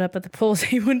and showed up at the polls,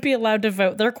 he wouldn't be allowed to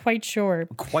vote. They're quite sure.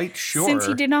 Quite sure. Since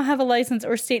he did not have a license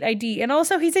or state ID. And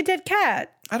also, he's a dead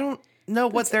cat. I don't know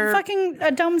what they're... Fucking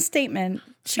a dumb statement.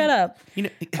 Shut up. You know,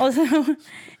 Also,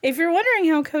 if you're wondering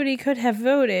how Cody would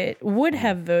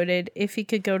have voted if he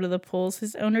could go to the polls,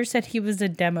 his owner said he was a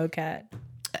demo cat.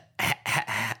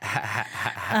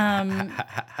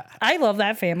 I love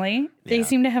that family. They Yeah.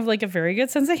 seem to have like a very good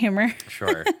sense of humor,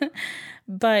 sure.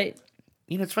 but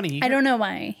You know, it's funny. I don't know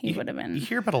why he would have been. You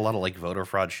hear about a lot of like voter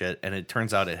fraud shit, and it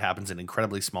turns out it happens in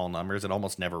incredibly small numbers. It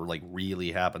almost never like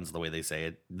really happens the way they say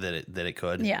it that it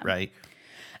could. Yeah. Right.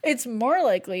 It's more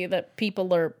likely that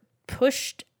people are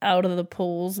pushed out of the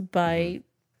polls by,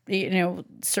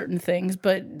 certain things,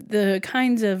 but the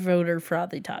kinds of voter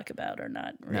fraud they talk about are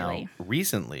not really. Now,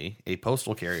 recently, a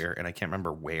postal carrier, and I can't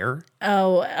remember where.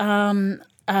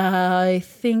 I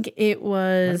think it It might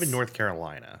have was. been North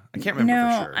Carolina. I can't remember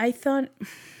No, for sure. I thought.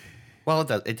 Well,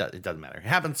 it doesn't matter. It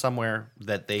happened somewhere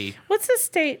that they What's the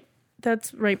state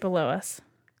that's right below us?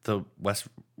 the West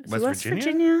Is it West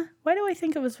Virginia? Why do I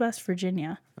think it was West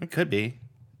Virginia? It could be.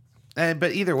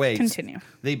 But either way, Continue.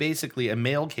 They basically, a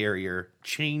mail carrier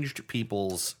changed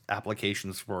people's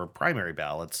applications for primary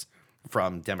ballots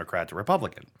from Democrat to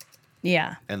Republican.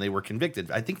 Yeah, And they were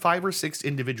convicted. I think 5 or 6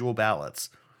 individual ballots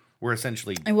were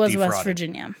essentially it was defrauded. West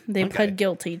Virginia. They pled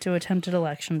guilty to attempted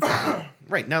election fraud.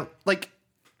 Right. Now, like,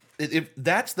 if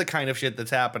that's the kind of shit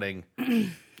that's happening,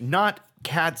 not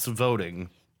cats voting,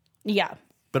 Yeah.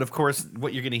 but of course,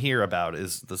 what you're going to hear about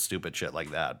is the stupid shit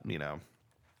like that,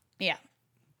 Yeah.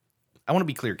 I want to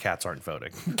be clear, cats aren't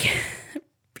voting.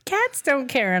 Cats don't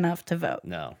care enough to vote.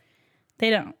 No. They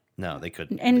don't. No, they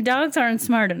couldn't. And dogs aren't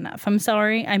smart enough. I'm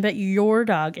sorry. I bet your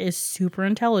dog is super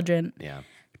intelligent. Yeah.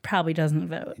 Probably doesn't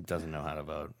vote. He doesn't know how to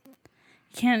vote.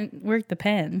 You can't work the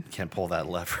pen. Can't pull that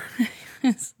lever.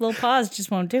 His little paws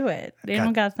just won't do it. They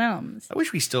don't got thumbs. I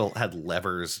wish we still had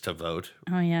levers to vote,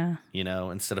 Oh, yeah.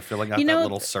 instead of filling out that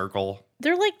little circle.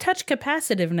 They're like touch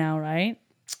capacitive now, right?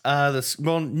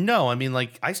 No, I mean,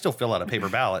 like, I still fill out a paper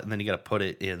ballot, and then you got to put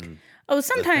it in. Oh,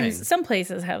 sometimes thing. some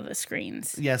places have the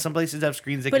screens. Yeah, some places have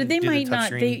screens. But they might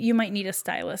not. You might need a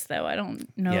stylus, though. I don't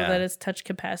know that it's touch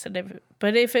capacitive.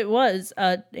 But if it was,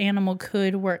 an animal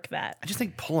could work that. I just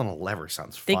think pulling a lever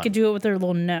sounds fun. They could do it with their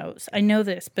little nose. I know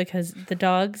this because the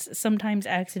dogs sometimes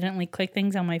accidentally click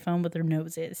things on my phone with their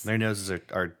noses. Their noses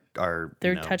are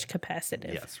They're touch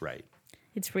capacitive. Yes, right.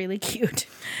 It's really cute.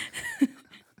 It's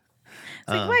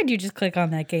like, why'd you just click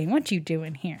on that game? What you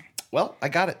doing here? Well, I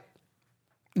got it.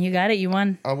 You got it. You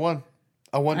won. I won.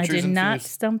 I did not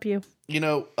stump you. We're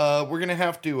going to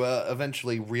have to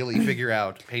eventually really figure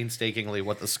out painstakingly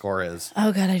what the score is.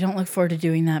 Oh, God, I don't look forward to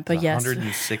doing that. But yes,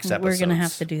 106 episodes. We're going to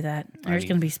have to do that. There's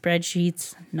going to be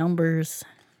spreadsheets, numbers,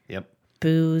 Yep.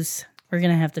 booze. We're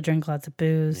going to have to drink lots of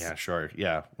booze. Yeah, sure.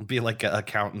 Yeah. It'll be like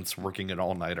accountants working an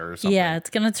all-nighter or something. Yeah, it's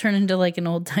going to turn into like an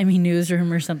old-timey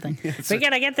newsroom or something. We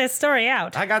got to get this story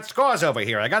out. I got scores over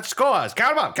here. I got scores.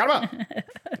 Count them up. Count them up.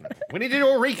 We need to do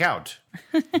a recount.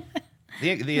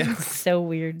 So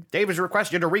weird. Dave has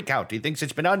requested a recount. He thinks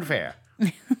it's been unfair.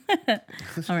 All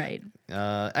right.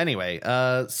 Anyway,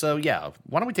 so yeah,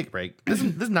 why don't we take a break? This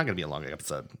is not going to be a long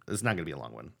episode. This is not going to be a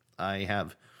long one. I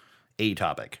have a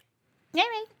topic. All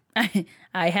right.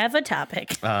 I have a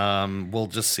topic. We'll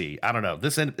just see. I don't know.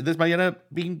 This might end up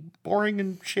being boring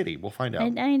and shitty. We'll find out.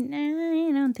 I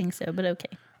don't think so, but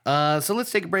okay. So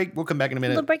let's take a break. We'll come back in a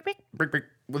minute. A little break. Break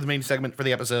with the main segment for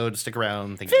the episode. Stick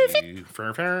around. Thank you.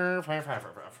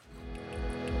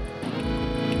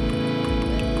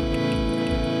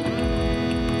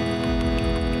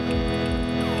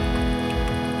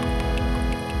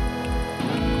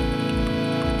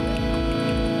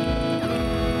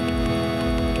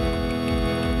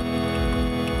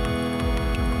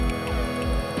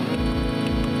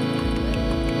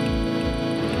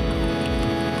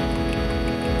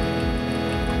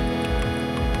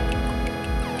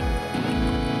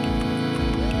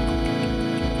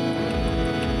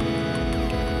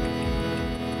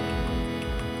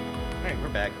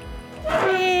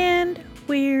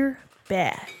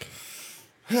 Back.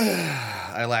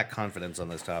 I lack confidence on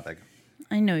this topic.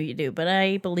 I know you do, but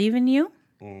I believe in you.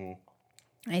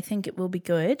 I think it will be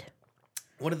good.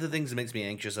 One of the things that makes me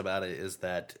anxious about it is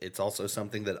that it's also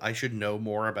something that I should know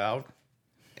more about.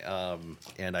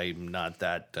 And I'm not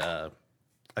that...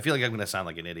 I feel like I'm going to sound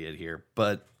like an idiot here.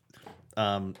 But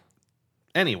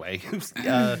anyway,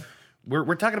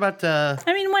 we're talking about... I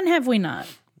mean, when have we not?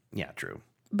 Yeah, true.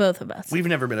 Both of us. We've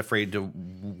never been afraid to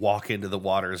walk into the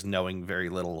waters knowing very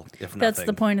little, if nothing. That's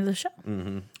the point of the show.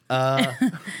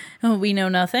 Mm-hmm. We know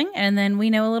nothing, and then we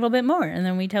know a little bit more, and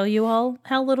then we tell you all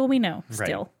how little we know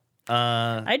still.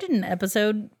 Right. I did an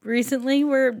episode recently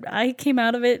where I came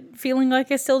out of it feeling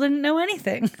like I still didn't know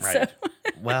anything. Right. So.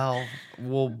 Well,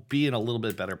 we'll be in a little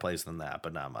bit better place than that,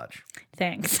 but not much.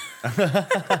 Thanks.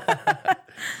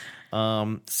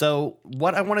 So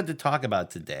what I wanted to talk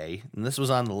about today, and this was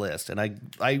on the list, and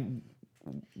I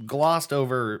glossed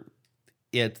over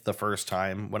it the first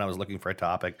time when I was looking for a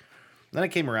topic. Then I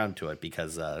came around to it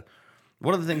because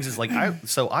one of the things is like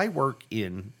I work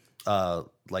in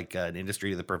like an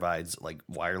industry that provides like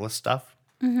wireless stuff,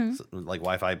 so, like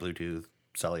Wi-Fi, Bluetooth,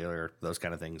 cellular, those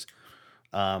kind of things.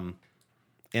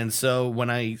 And so when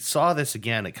I saw this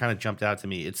again, it kind of jumped out to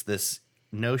me. It's this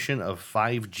notion of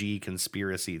 5G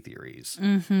conspiracy theories.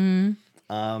 And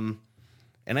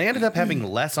I ended up having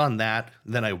less on that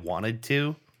than I wanted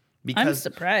to. Because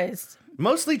I'm surprised.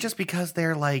 Mostly just because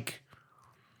they're like...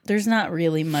 There's not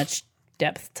really much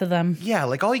depth to them. Yeah,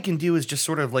 like all you can do is just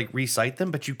sort of like recite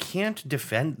them, but you can't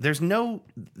defend...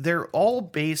 They're all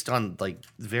based on like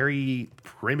very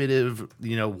primitive,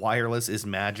 wireless is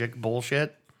magic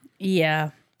bullshit. Yeah.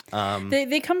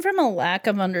 They come from a lack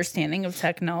of understanding of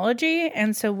technology,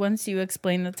 and so once you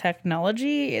explain the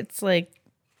technology, it's like...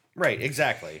 Right,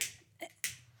 exactly.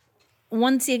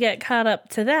 Once you get caught up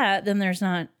to that, then there's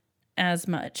not as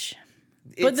much.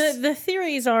 But the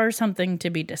theories are something to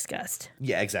be discussed.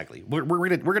 Yeah, exactly. We're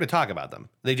gonna talk about them.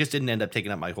 They just didn't end up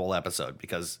taking up my whole episode,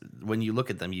 because when you look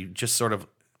at them, you just sort of...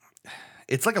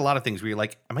 It's like a lot of things where you're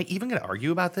like, am I even going to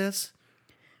argue about this?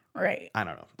 Right. I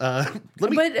don't know.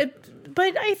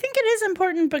 But I think it is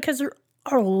important because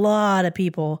are a lot of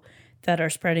people that are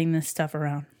spreading this stuff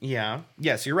around. Yeah.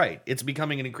 Yes, you're right. It's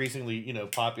becoming an increasingly,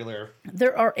 popular.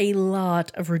 There are a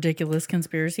lot of ridiculous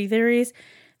conspiracy theories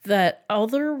that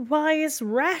otherwise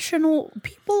rational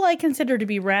people I consider to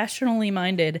be rationally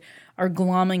minded are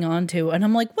glomming onto. And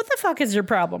I'm like, what the fuck is your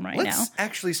problem now? Let's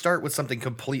actually start with something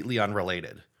completely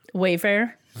unrelated.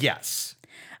 Wayfair? Yes.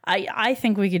 I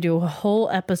think we could do a whole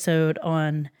episode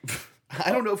on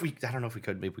I don't know if we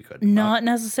could. Maybe we could. not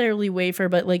necessarily Wayfair,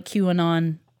 but like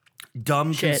QAnon.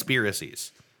 Dumb shit.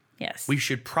 Conspiracies. Yes. We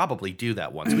should probably do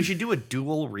that once. We should do a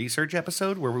dual research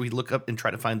episode where we look up and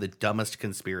try to find the dumbest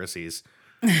conspiracies.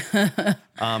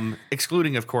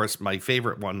 Excluding, of course, my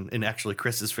favorite one, and actually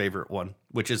Chris's favorite one,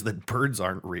 which is that birds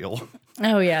aren't real.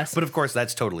 Oh, yes. But of course,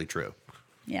 that's totally true.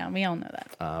 Yeah, we all know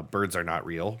that. Birds are not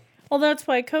real. Well, that's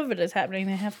why COVID is happening.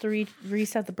 They have to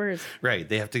reset the birds. Right.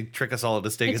 They have to trick us all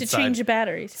into staying To inside change the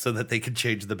batteries. so that they can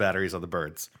change the batteries on the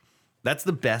birds. That's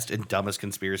the best and dumbest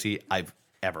conspiracy I've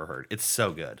ever heard. It's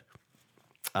so good.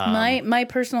 My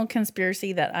personal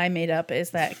conspiracy that I made up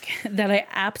is that I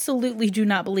absolutely do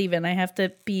not believe in. I have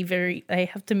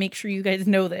to make sure you guys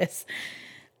know this.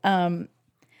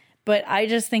 But I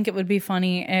just think it would be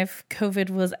funny if COVID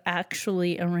was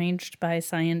actually arranged by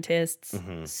scientists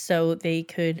so they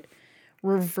could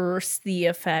reverse the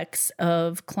effects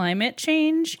of climate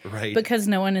change. Right. Because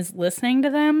no one is listening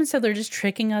to them. So they're just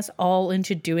tricking us all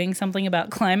into doing something about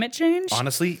climate change.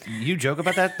 Honestly, you joke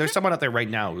about that. There's someone out there right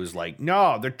now who's like,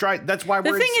 no, they're trying. That's why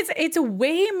The thing is, it's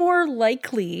way more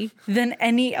likely than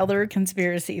any other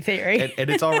conspiracy theory. and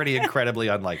it's already incredibly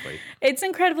unlikely. It's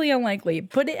incredibly unlikely,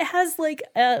 but it has like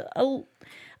a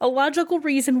logical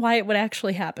reason why it would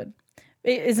actually happen.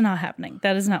 It is not happening.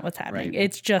 That is not what's happening. Right.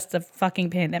 It's just a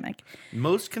fucking pandemic.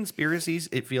 Most conspiracies,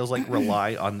 it feels like,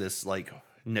 rely on this like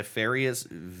nefarious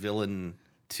villain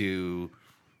to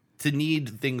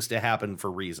need things to happen for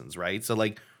reasons, right? So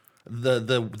like the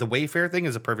Wayfair thing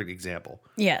is a perfect example.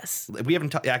 Yes. We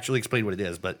haven't actually explained what it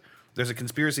is, but there's a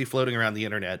conspiracy floating around the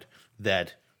internet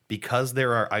that because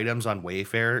there are items on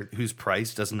Wayfair whose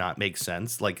price does not make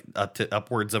sense, like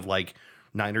upwards of like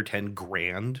 $9 or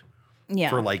 $10,000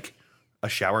 for like a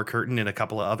shower curtain and a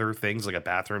couple of other things like a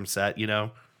bathroom set,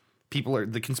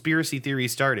 the conspiracy theory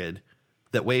started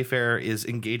that Wayfair is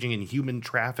engaging in human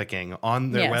trafficking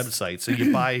on their website. So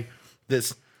you buy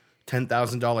this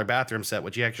 $10,000 bathroom set,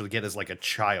 what you actually get is like a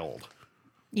child.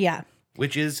 Yeah.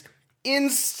 Which is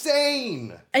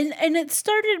insane. And it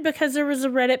started because there was a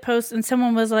Reddit post and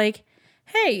someone was like,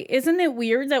 hey, isn't it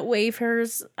weird that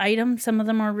Wayfair's items, some of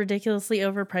them are ridiculously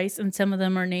overpriced and some of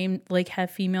them are named, like,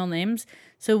 have female names?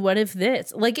 So what if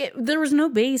this? Like, there was no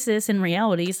basis in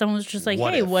reality. Someone was just like,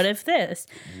 what if this?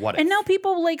 And now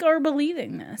people, like, are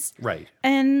believing this. Right.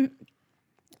 And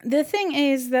the thing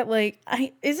is that, like,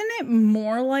 isn't it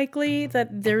more likely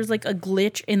that there's, like, a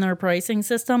glitch in their pricing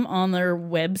system on their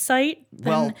website?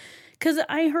 Because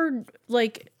I heard,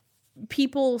 like,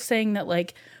 people saying that,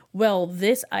 like, well,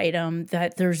 this item,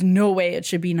 that there's no way it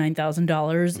should be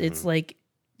 $9,000. It's like,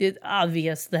 it's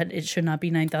obvious that it should not be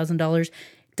 $9,000.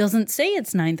 Doesn't say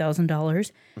it's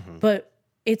 $9,000, but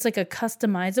it's like a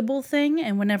customizable thing.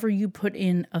 And whenever you put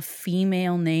in a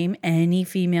female name, any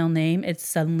female name, it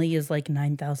suddenly is like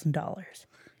 $9,000.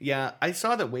 Yeah, I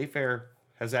saw that Wayfair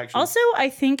has actually. Also, I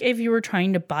think if you were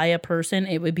trying to buy a person,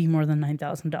 it would be more than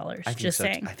 $9,000. Just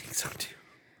saying. I think so too.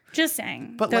 Just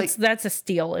saying. But that's a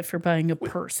steal if you're buying a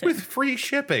person. With free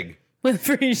shipping. With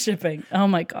free shipping. Oh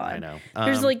my God. I know.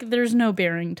 There's no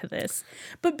bearing to this.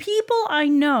 But people I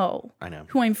know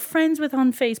who I'm friends with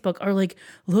on Facebook are like,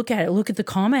 look at it. Look at the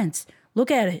comments. Look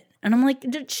at it. And I'm like,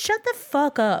 shut the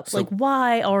fuck up. So, like,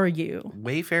 why are you?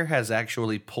 Wayfair has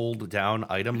actually pulled down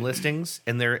item listings,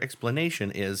 and their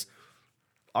explanation is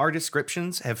our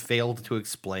descriptions have failed to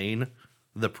explain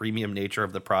the premium nature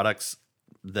of the products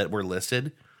that were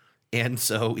listed. And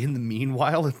so in the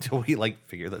meanwhile, until we like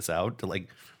figure this out to like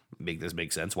make this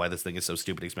make sense, why this thing is so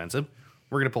stupid expensive,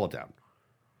 we're going to pull it down.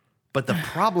 But the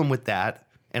problem with that,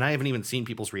 and I haven't even seen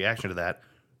people's reaction to that,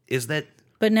 is that.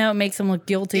 But now it makes them look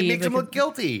guilty. It makes them look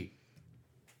guilty.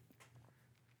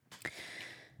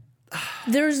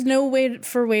 There's no way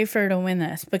for Wayfair to win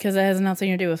this because it has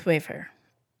nothing to do with Wayfair.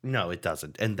 No, it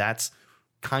doesn't. And that's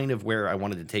kind of where I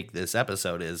wanted to take this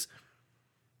episode is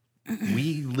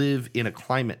we live in a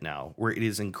climate now where it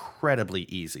is incredibly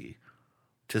easy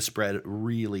to spread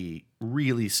really,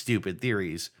 really stupid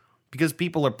theories because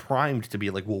people are primed to be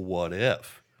like, well, what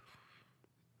if?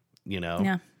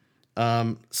 Yeah.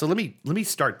 So let me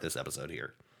start this episode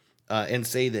here and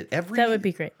say that that would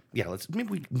be great. Yeah, maybe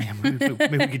we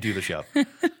could do the show.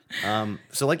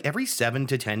 So like every 7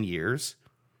 to 10 years,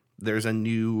 there's a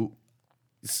new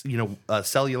a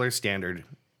cellular standard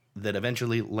that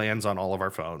eventually lands on all of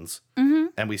our phones,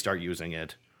 and we start using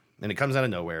it, and it comes out of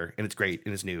nowhere, and it's great,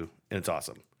 and it's new, and it's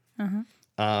awesome.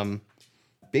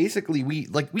 Basically, we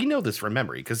know this from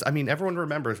memory because everyone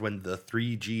remembers when the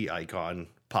 3G icon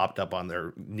popped up on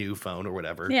their new phone or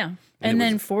whatever. Yeah, and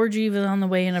then 4G was on the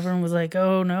way, and everyone was like,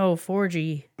 "Oh no,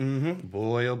 4G!"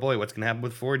 Boy, oh boy, what's gonna happen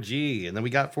with 4G? And then we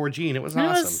got 4G, and it was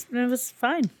awesome. It was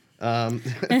fine.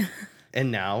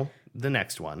 And now the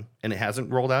next one, and it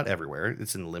hasn't rolled out everywhere.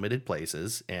 It's in limited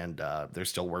places, and they're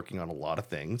still working on a lot of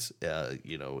things.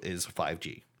 Is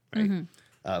 5G. Right?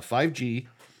 5G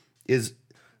is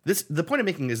this. The point I'm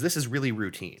making is this is really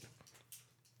routine.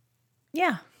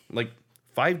 Yeah. Like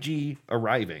 5G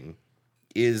arriving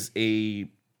is a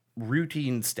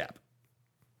routine step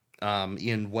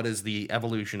in what is the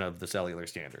evolution of the cellular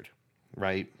standard,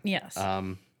 right? Yes.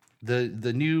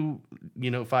 The new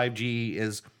 5G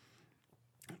is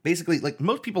basically like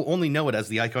most people only know it as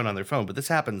the icon on their phone, but this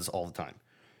happens all the time.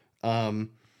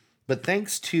 But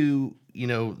thanks to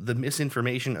the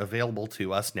misinformation available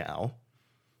to us now,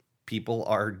 people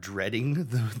are dreading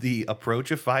the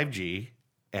approach of 5G,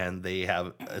 and they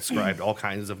have ascribed all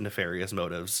kinds of nefarious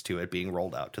motives to it being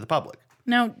rolled out to the public.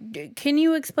 Now, can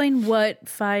you explain what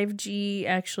 5G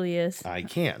actually is? I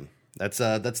can. That's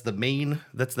the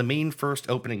main first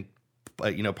opening,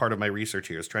 part of my research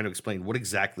here is trying to explain what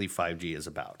exactly 5G is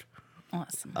about.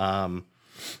 Awesome.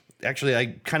 Actually,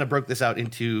 I kind of broke this out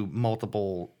into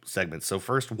multiple segments. So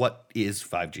first, what is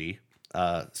 5G?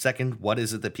 Second, what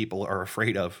is it that people are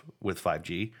afraid of with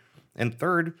 5G? And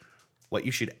third, what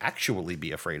you should actually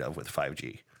be afraid of with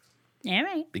 5G. All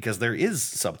right. Because there is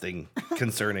something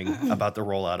concerning about the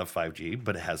rollout of 5G,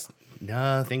 but it has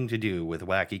nothing to do with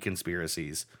wacky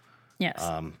conspiracies. Yes.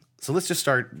 So let's just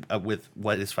start with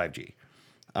what is 5G.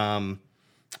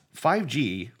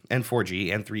 5G and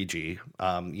 4G and 3G,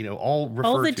 all refer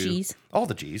all the to... Gs. All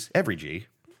the Gs. Every G.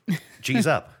 G's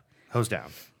up. Hose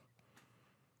down.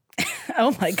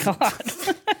 Oh, my God.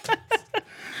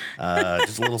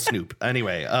 Just a little snoop.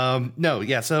 Anyway,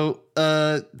 so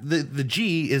the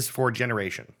G is for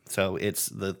generation. So it's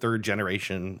the third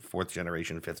generation, fourth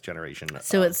generation, fifth generation.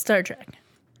 So it's Star Trek.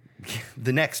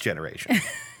 The next generation.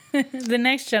 The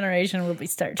next generation will be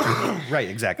Star Trek. Right,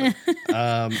 exactly.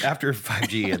 After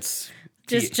 5G, it's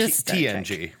just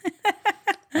TNG.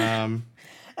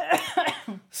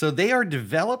 So they are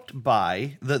developed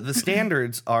by, the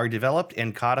standards are developed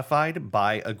and codified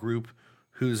by a group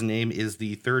whose name is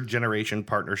the Third Generation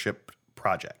Partnership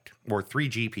Project, or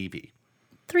 3GPP.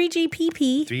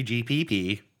 3GPP.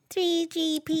 3GPP.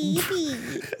 3GPP.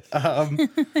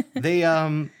 They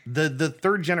the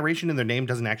third generation in their name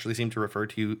doesn't actually seem to refer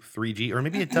to 3G, or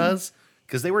maybe it does,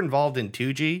 because they were involved in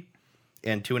 2G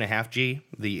and 2.5G,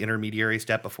 the intermediary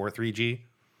step before 3G.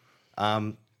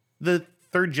 The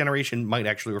third generation might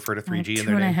actually refer to 3G in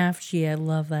their name. 2.5G, I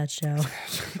love that show.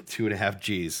 2.5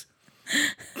 Gs.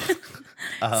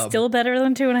 Still better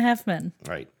than 2.5 Men.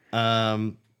 Right.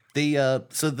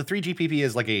 So the 3GPP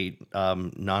is like a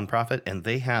nonprofit, and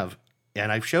they have,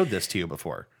 and I've showed this to you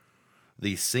before,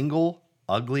 the single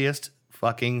ugliest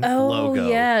fucking logo. Oh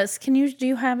yes, do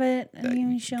you have it?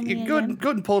 Can you show me Go again?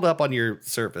 ahead and pull it up on your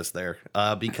Surface there,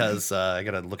 because I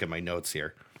gotta look at my notes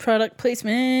here. Product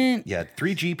placement. Yeah,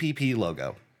 3GPP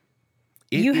logo.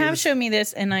 You have shown me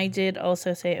this, and I did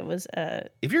also say it was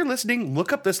if you're listening,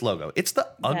 look up this logo. It's the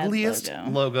ugliest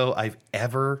logo I've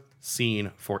ever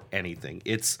seen for anything.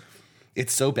 It's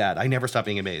so bad. I never stop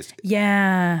being amazed.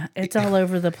 Yeah, it's all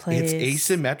over the place. It's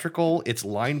asymmetrical. Its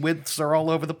line widths are all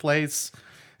over the place.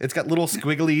 It's got little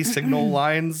squiggly signal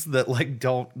lines that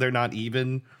they're not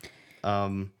even.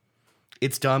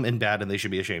 It's dumb and bad, and they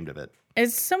should be ashamed of it.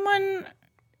 As someone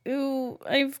who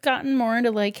I've gotten more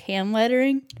into hand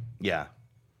lettering. Yeah.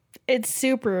 It's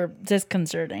super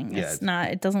disconcerting. Yeah,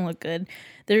 It doesn't look good.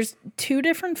 There's two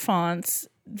different fonts.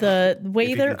 The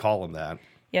way if you can call them that.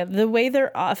 Yeah, the way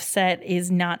they're offset is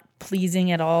not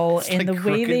pleasing at all, and the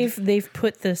way they've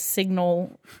put the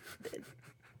signal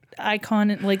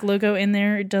icon logo in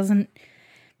there, it doesn't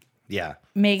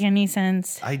make any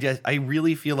sense. I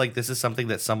really feel like this is something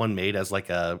that someone made as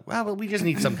we just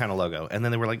need some kind of logo, and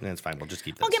then they were like, it's fine, we'll just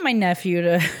keep this. I'll get my nephew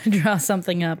to draw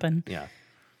something up, and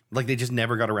they just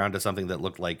never got around to something that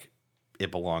looked like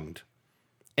it belonged.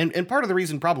 And part of the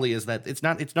reason probably is that it's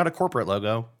not a corporate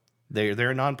logo.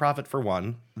 They're a nonprofit for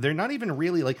one. They're not even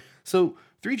really so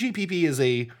 3GPP is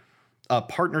a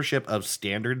partnership of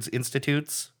standards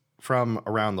institutes from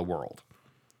around the world.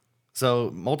 So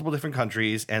multiple different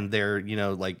countries, and they're,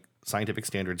 scientific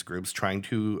standards groups trying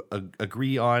to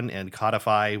agree on and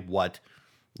codify what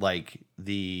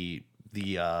the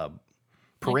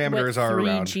parameters are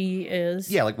around 3G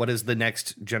is. Yeah, like what does the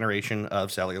next generation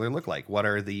of cellular look like? What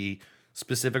are the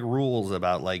specific rules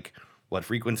about like what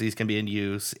frequencies can be in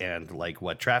use and like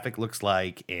what traffic looks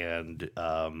like and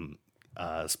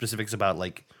specifics about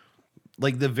like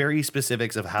the very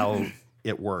specifics of how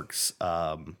it works.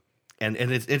 And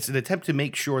it's an attempt to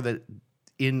make sure that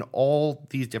in all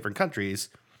these different countries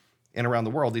and around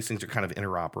the world, these things are kind of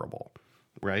interoperable,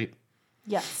 right?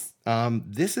 Yes.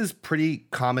 This is pretty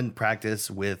common practice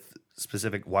with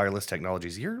specific wireless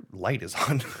technologies. Your light is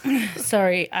on.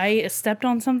 Sorry, I stepped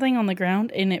on something on the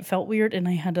ground and it felt weird and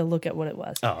I had to look at what it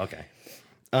was. Oh, okay.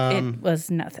 It was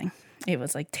nothing. It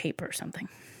was like tape or something.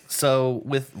 So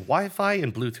with Wi-Fi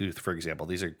and Bluetooth, for example,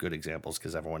 these are good examples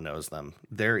because everyone knows them.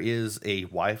 There is a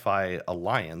Wi-Fi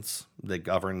alliance that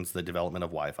governs the development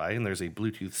of Wi-Fi, and there's a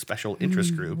Bluetooth special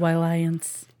interest group.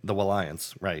 Alliance. The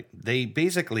Alliance, right. They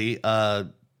basically,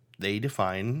 they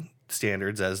define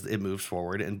standards as it moves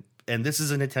forward, and this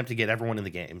is an attempt to get everyone in the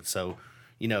game. So,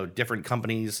 different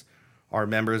companies are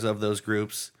members of those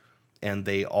groups, and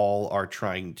they all are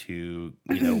trying to,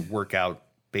 work out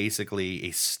basically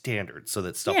a standard so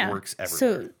that stuff works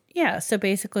everywhere. So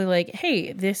basically like,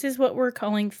 hey, this is what we're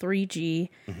calling 3G.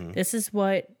 Mm-hmm. This is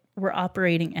what we're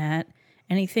operating at.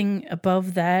 Anything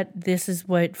above that, this is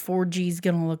what 4G is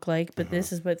going to look like, but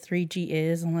this is what 3G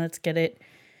is, and let's get it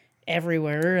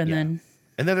everywhere. And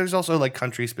then there's also like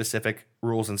country specific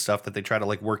rules and stuff that they try to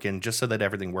like work in just so that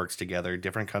everything works together.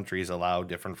 Different countries allow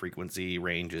different frequency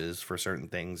ranges for certain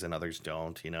things and others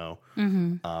don't,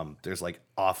 There's like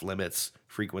off limits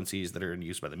frequencies that are in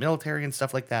use by the military and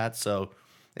stuff like that. So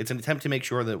it's an attempt to make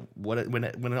sure that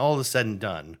when all is said and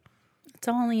done, it's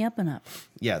all on the up and up.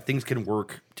 Yeah, things can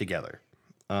work together.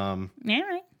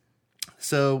 Right.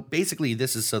 So basically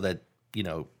this is so that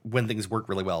when things work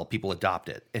really well, people adopt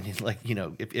it. And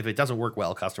if it doesn't work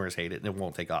well, customers hate it and it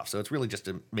won't take off. So it's really just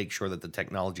to make sure that the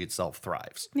technology itself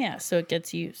thrives. Yeah, so it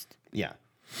gets used. Yeah.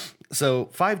 So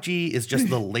 5G is just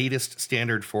the latest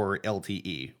standard for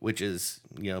LTE, which is,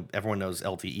 everyone knows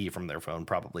LTE from their phone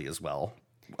probably as well.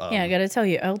 I got to tell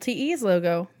you, LTE's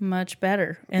logo, much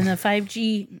better. And the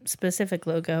 5G specific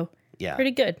logo,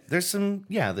 pretty good. There's some,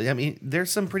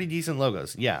 there's some pretty decent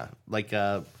logos. Yeah. Like,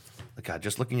 God,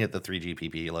 just looking at the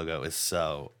 3GPP logo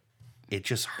it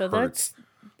just hurts.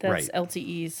 That's right.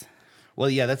 LTE's. Well,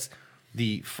 yeah, that's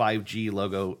the 5G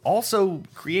logo, also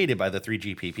created by the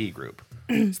 3GPP group.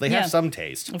 So they have some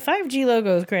taste. The 5G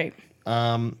logo is great.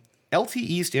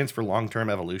 LTE stands for long-term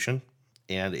evolution,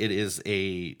 and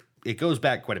it goes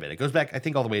back quite a bit. It goes back, I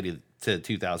think, all the way to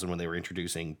 2000 when they were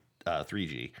introducing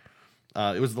 3G.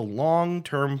 It was the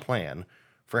long-term plan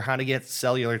for how to get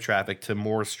cellular traffic to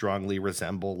more strongly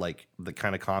resemble like the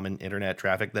kind of common internet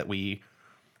traffic that we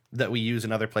use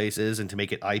in other places, and to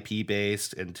make it IP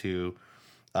based and to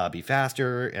be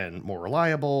faster and more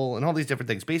reliable and all these different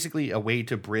things. Basically a way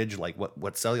to bridge like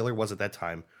what cellular was at that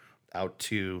time out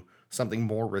to something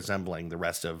more resembling the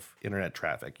rest of internet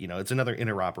traffic. It's another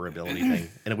interoperability thing,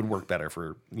 and it would work better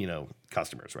for,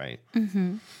 customers, right?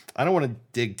 Mm-hmm. I don't want to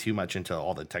dig too much into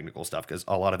all the technical stuff because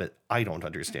a lot of it I don't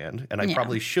understand, and I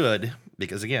probably should,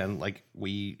 because again, like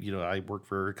I work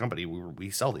for a company where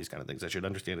we sell these kind of things. I should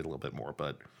understand it a little bit more,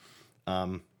 but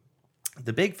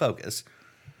the big focus,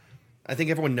 I think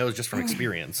everyone knows just from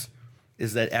experience,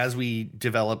 is that as we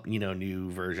develop,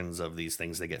 new versions of these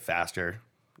things, they get faster.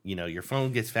 Your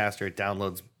phone gets faster, it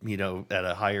downloads, at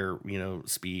a higher,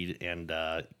 speed, and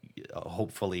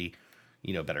hopefully,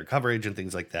 better coverage and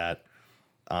things like that.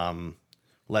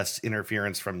 Less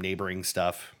interference from neighboring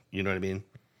stuff, you know what I mean?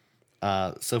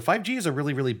 So 5G is a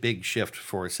really, really big shift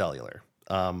for cellular.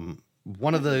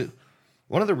 One of the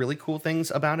really cool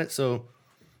things about it, so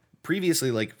previously,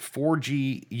 like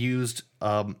 4G used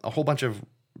a whole bunch of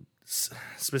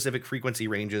specific frequency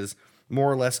ranges, more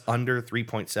or less under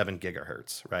 3.7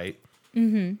 gigahertz, right?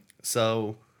 Mm-hmm.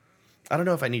 So I don't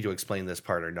know if I need to explain this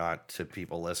part or not to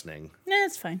people listening. No,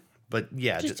 it's fine. But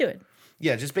yeah, just do it.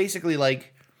 Yeah, just basically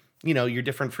like, your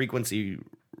different frequencies,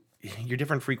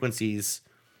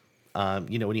 when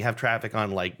you have traffic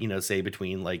on like, say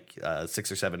between like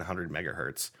 600 or 700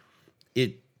 megahertz,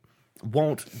 it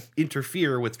won't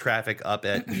interfere with traffic up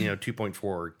at 2.4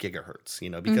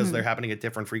 gigahertz, because they're happening at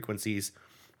different frequencies.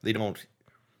 They don't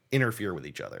interfere with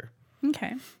each other.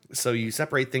 Okay. So you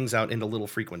separate things out into little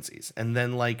frequencies, and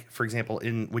then like, for example,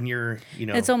 when you're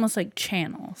it's almost like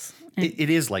channels. It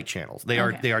is like channels. They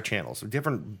are channels.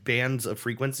 Different bands of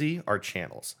frequency are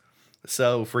channels.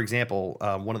 So for example,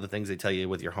 one of the things they tell you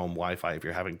with your home Wi-Fi, if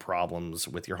you're having problems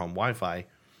with your home Wi-Fi,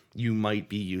 you might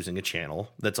be using a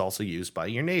channel that's also used by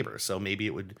your neighbor. So maybe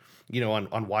it would, on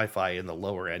Wi-Fi in the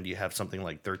lower end, you have something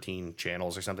like 13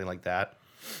 channels or something like that.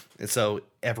 And so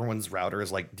everyone's router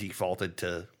is like defaulted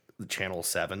to channel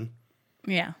 7.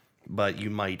 Yeah. But you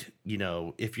might,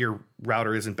 if your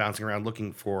router isn't bouncing around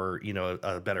looking for,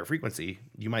 a better frequency,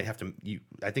 you might have to,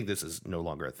 I think this is no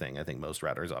longer a thing. I think most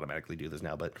routers automatically do this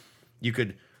now, but you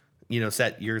could,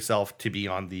 set yourself to be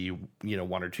on the,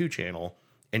 1 or 2 channel,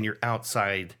 and you're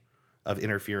outside of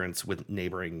interference with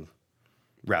neighboring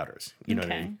routers. You know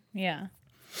what I mean? Yeah.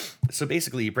 So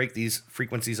basically you break these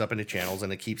frequencies up into channels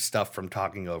and it keeps stuff from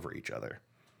talking over each other.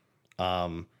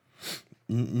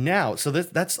 Now, so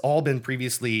that's all been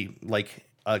previously like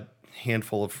a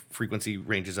handful of frequency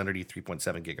ranges underneath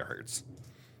 3.7 gigahertz.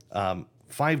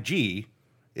 5G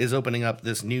is opening up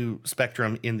this new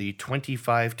spectrum in the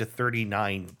 25 to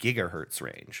 39 gigahertz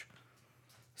range.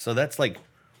 So that's like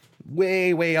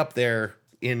way, way up there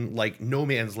in like no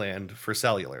man's land for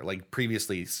cellular. Like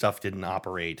previously stuff didn't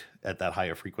operate at that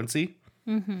higher frequency.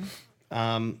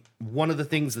 One of the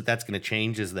things that's going to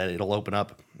change is that it'll open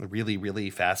up really, really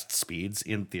fast speeds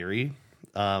in theory.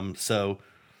 So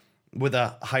with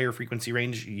a higher frequency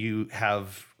range, you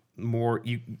have more,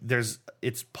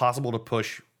 it's possible to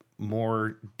push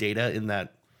more data in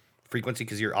that frequency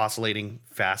because you're oscillating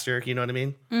faster, you know what I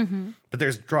mean? Mm-hmm. But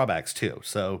there's drawbacks too.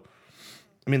 So,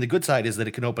 I mean, the good side is that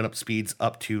it can open up speeds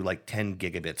up to like 10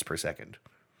 gigabits per second.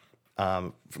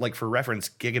 Like for reference,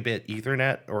 gigabit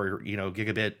Ethernet or,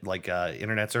 gigabit like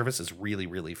internet service is really,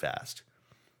 really fast.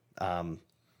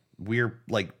 We're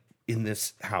like in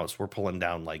this house, we're pulling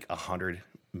down like 100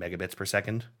 megabits per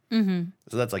second. Mm-hmm.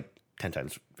 So that's like 10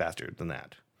 times faster than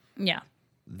that. Yeah.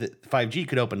 The 5G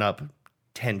could open up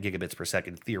 10 gigabits per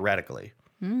second theoretically.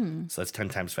 So that's 10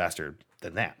 times faster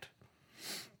than that,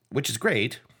 which is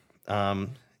great.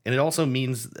 And it also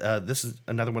means this is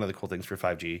another one of the cool things for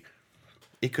 5G.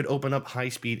 It could open up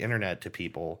high-speed internet to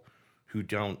people who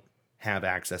don't have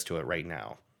access to it right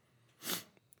now.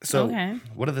 So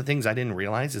one of the things I didn't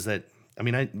realize is that, I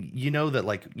mean, that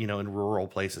like, in rural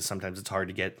places, sometimes it's hard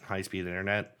to get high-speed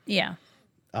internet. Yeah.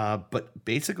 But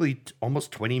basically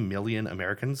almost 20 million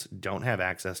Americans don't have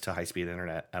access to high-speed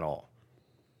internet at all.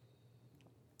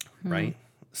 Right?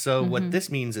 So what this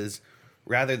means is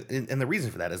and the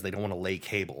reason for that is they don't want to lay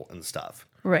cable and stuff.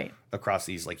 Right. Across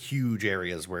these like huge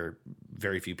areas where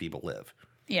very few people live.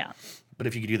 Yeah. But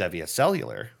if you could do that via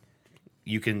cellular,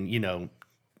 you can,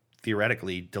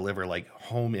 theoretically deliver like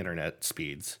home internet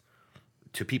speeds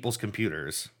to people's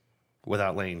computers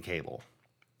without laying cable.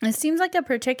 It seems like a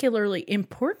particularly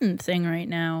important thing right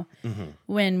now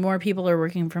when more people are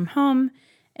working from home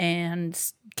and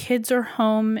kids are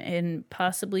home and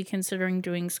possibly considering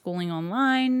doing schooling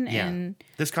online. Yeah. And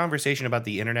this conversation about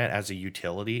the internet as a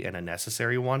utility and a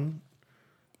necessary one,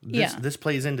 this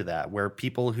plays into that, where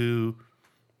people who,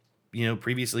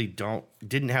 previously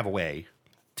didn't have a way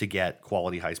to get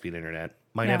quality high-speed internet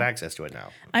might have access to it now.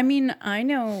 I mean, I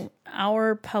know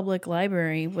our public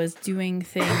library was doing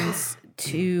things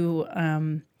to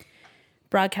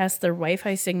broadcast their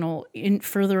Wi-Fi signal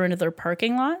further into their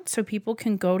parking lot, so people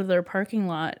can go to their parking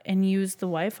lot and use the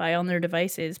Wi-Fi on their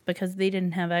devices because they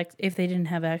didn't have if they didn't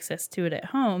have access to it at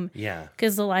home. Yeah,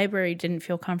 because the library didn't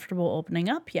feel comfortable opening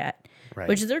up yet. Right.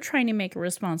 Which they're trying to make a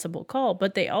responsible call,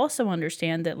 but they also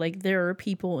understand that like there are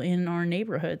people in our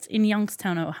neighborhoods in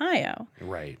Youngstown, Ohio,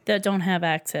 right, that don't have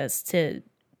access to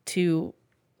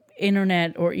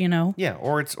internet or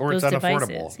or it's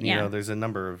unaffordable. Devices. There's a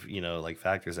number of like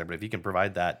factors there, but if you can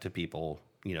provide that to people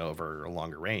over a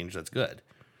longer range, that's good.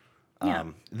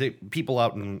 The people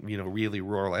out in really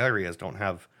rural areas don't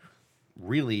have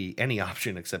really any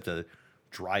option except to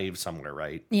drive somewhere,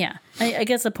 right? Yeah, I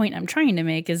guess the point I'm trying to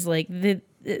make is like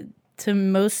to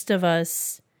most of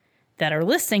us that are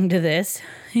listening to this,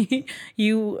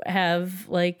 you have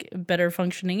like better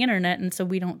functioning internet, and so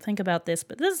we don't think about this,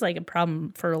 but this is like a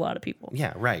problem for a lot of people.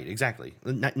 Yeah, right, exactly.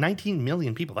 19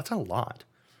 million people, that's a lot.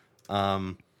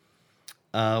 One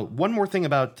more thing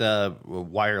about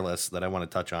wireless that I want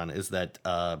to touch on is that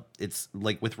it's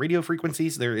like with radio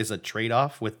frequencies, there is a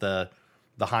trade-off with the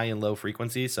high and low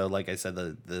frequency. So like I said,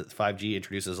 the 5G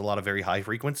introduces a lot of very high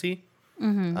frequency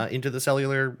into the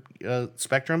cellular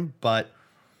spectrum, but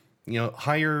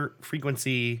higher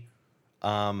frequency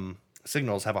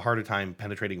signals have a harder time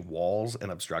penetrating walls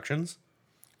and obstructions.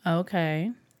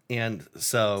 Okay. And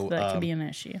so that could be an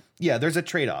issue. Yeah, there's a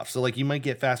trade-off. So like you might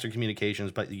get faster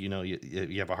communications, but you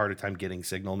have a harder time getting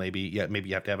signal. Maybe you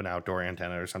have to have an outdoor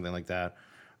antenna or something like that.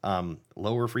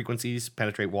 Lower frequencies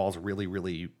penetrate walls really,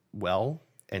 really well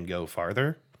and go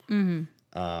farther.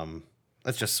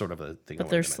 That's just sort of a thing. But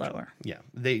they're slower. Yeah,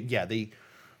 they're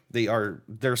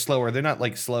slower. They're not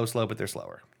like slow, but they're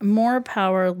slower. More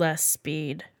power, less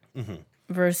speed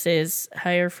versus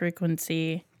higher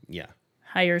frequency. Yeah.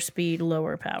 higher speed,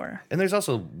 lower power. And there's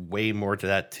also way more to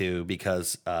that too,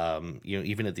 because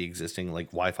even at the existing like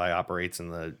Wi-Fi operates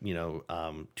in the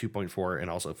 2.4 and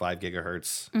also 5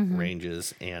 gigahertz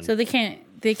ranges, and so they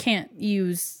can't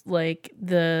use like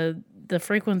the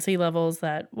frequency levels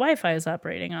that Wi-Fi is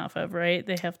operating off of, right?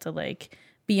 They have to like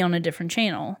be on a different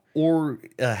channel or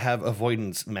have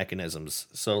avoidance mechanisms.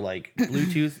 So like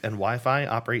Bluetooth and Wi-Fi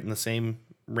operate in the same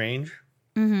range.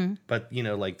 But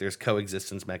like there's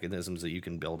coexistence mechanisms that you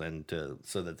can build into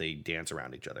so that they dance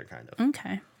around each other, kind of.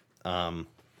 Okay.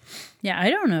 Yeah, I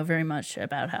don't know very much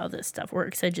about how this stuff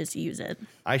works. I just use it.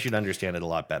 I should understand it a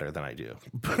lot better than I do.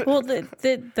 Well,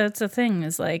 that's the thing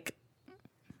is like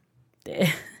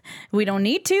we don't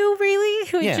need to really.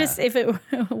 We just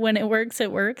when it works,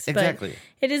 it works. Exactly.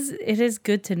 But it is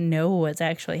good to know what's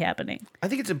actually happening. I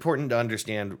think it's important to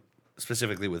understand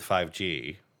specifically with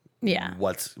 5G. Yeah.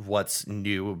 What's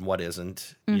new and what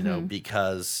isn't,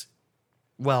 because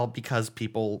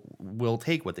people will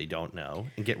take what they don't know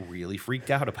and get really freaked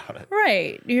out about it.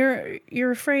 Right. You're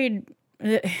afraid.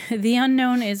 The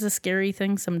unknown is a scary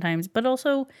thing sometimes, but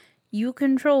also you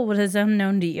control what is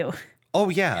unknown to you. Oh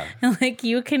yeah. Like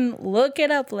you can look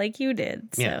it up like you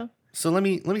did. So. Yeah. So let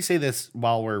me say this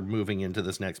while we're moving into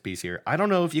this next piece here. I don't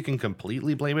know if you can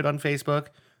completely blame it on Facebook,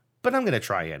 but I'm going to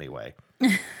try anyway.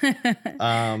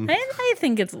 I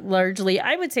think it's largely,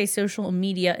 I would say social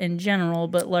media in general,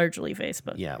 but largely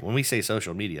Facebook. Yeah, when we say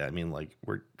social media, I mean like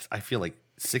I feel like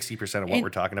 60% of what we're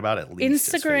talking about at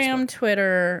least Instagram, is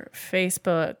Twitter,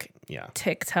 Facebook, yeah,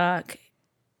 TikTok,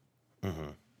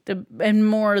 and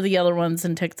more of the other ones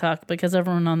than TikTok because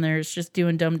everyone on there is just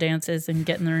doing dumb dances and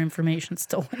getting their information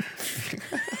stolen.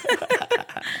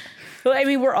 Well, I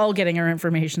mean, we're all getting our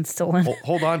information stolen.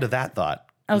 Hold on to that thought.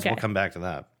 Okay, we'll come back to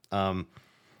that.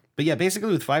 But yeah,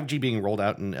 basically with 5G being rolled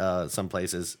out in some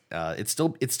places, it's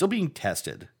still being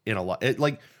tested in a lot.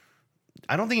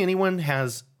 I don't think anyone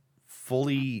has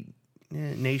fully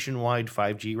nationwide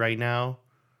 5G right now.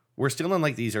 We're still in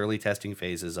like these early testing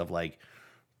phases of like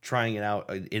trying it out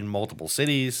in multiple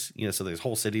cities. So there's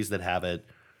whole cities that have it.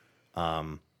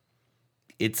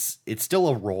 It's still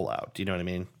a rollout. Do you know what I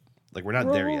mean? Like we're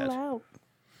not there yet.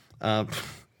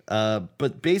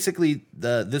 But basically,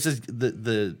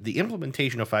 the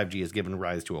implementation of 5G has given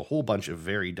rise to a whole bunch of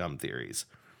very dumb theories,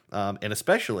 and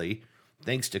especially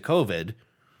thanks to COVID.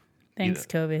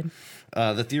 COVID.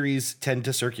 The theories tend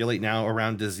to circulate now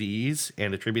around disease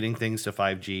and attributing things to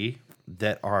 5G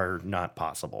that are not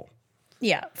possible.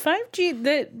 Yeah,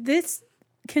 5G. These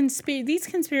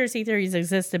conspiracy theories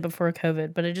existed before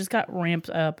COVID, but it just got ramped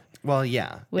up. Well,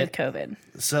 yeah. With COVID.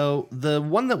 So the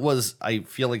one that was, I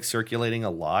feel like, circulating a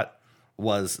lot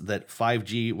was that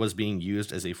 5G was being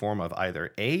used as a form of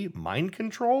either A, mind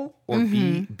control, or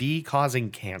B,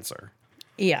 causing cancer.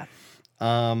 Yeah.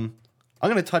 I'm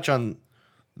going to touch on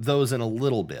those in a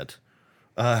little bit.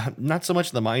 Not so much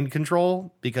the mind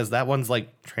control, because that one's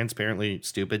like transparently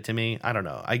stupid to me. I don't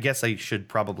know. I guess I should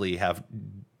probably have...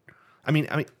 I mean,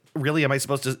 really, am I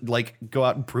supposed to like go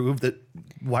out and prove that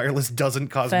wireless doesn't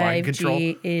cause mind control?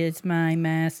 5G is my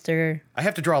master. I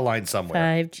have to draw a line somewhere.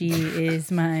 5G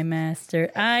is my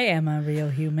master. I am a real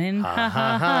human. Ha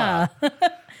ha ha.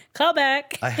 Call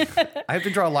back. I have to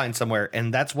draw a line somewhere,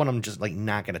 and that's what I'm just like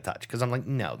not going to touch because I'm like,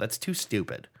 no, that's too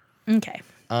stupid. Okay.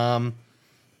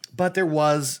 But there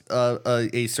was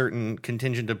a certain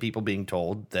contingent of people being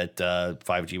told that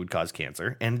 5G would cause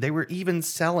cancer, and they were even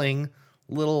selling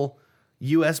little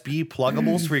USB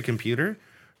pluggables for your computer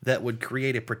that would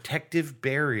create a protective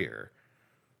barrier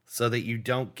so that you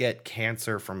don't get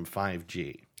cancer from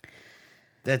 5G.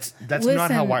 That's Listen, not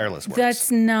how wireless works.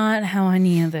 That's not how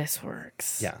any of this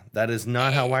works. Yeah, that is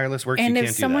not how wireless works. And you if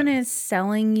can't someone do that. is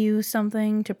selling you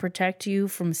something to protect you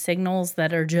from signals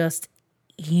that are just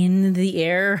in the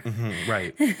air,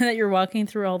 right, that you're walking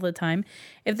through all the time,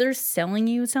 if they're selling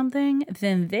you something,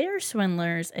 then they're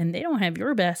swindlers and they don't have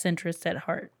your best interest at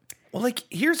heart. Well, like,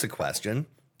 here's a question.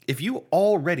 If you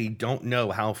already don't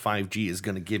know how 5G is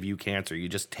going to give you cancer, you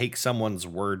just take someone's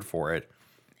word for it.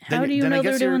 How do you know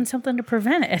they're doing something to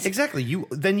prevent it? Exactly.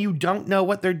 Then you don't know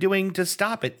what they're doing to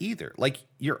stop it either. Like,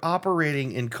 you're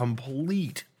operating in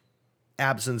complete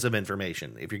absence of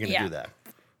information if you're going to do that.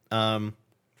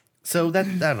 So that, I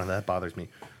don't know, that bothers me.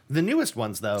 The newest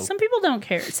ones, though. Some people don't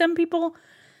care. Some people,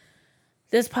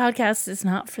 this podcast is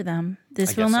not for them.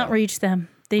 This will not reach them.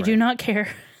 They do not care.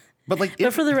 But like,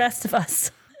 but for the rest of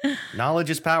us, knowledge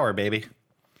is power, baby.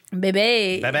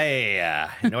 Baby.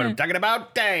 You know what I'm talking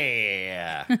about?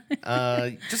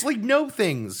 Just like know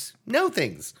things. Know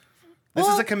things. This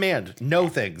is a command. Know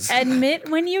things. Admit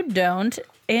when you don't,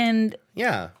 and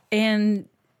yeah, and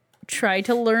try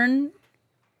to learn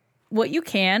what you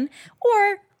can,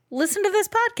 or listen to this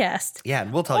podcast. Yeah,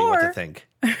 and we'll tell you what to think.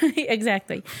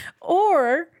 Exactly.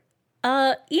 Or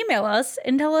email us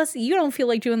and tell us you don't feel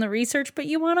like doing the research, but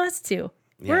you want us to.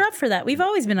 Yeah. We're up for that. We've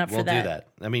always been up for that. We'll do that.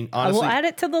 I mean, honestly, we'll add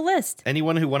it to the list.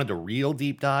 Anyone who wanted a real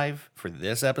deep dive for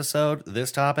this episode,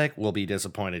 this topic, will be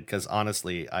disappointed because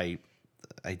honestly, I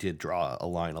did draw a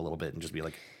line a little bit and just be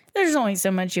like, there's only so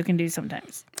much you can do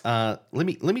sometimes. Let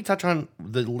me touch on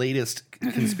the latest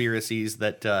conspiracies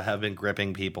that have been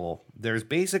gripping people. There's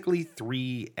basically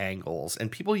 3 angles,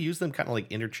 and people use them kind of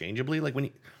like interchangeably. Like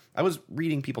I was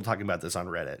reading people talking about this on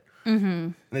Reddit,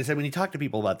 and they said when you talk to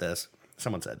people about this,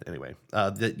 someone said anyway,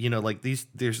 that like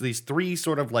there's these 3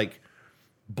 sort of like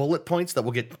bullet points that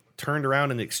will get turned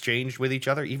around and exchanged with each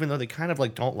other, even though they kind of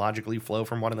like don't logically flow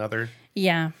from one another.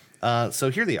 Yeah.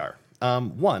 So here they are.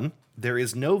 1. There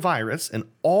is no virus, and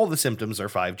all the symptoms are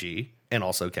 5G, and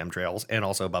also chemtrails, and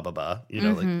also blah, blah, blah,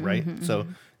 right? So,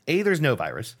 A, there's no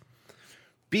virus.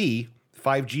 B,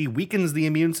 5G weakens the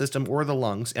immune system or the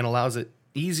lungs and allows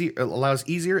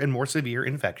easier and more severe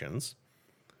infections.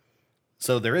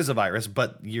 So there is a virus,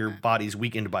 but your body's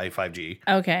weakened by 5G.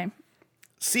 Okay.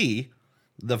 C,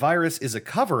 the virus is a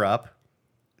cover-up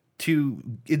to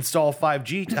install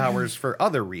 5G towers for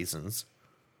other reasons.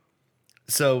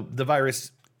 So the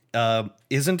virus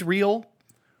isn't real,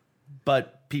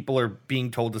 but people are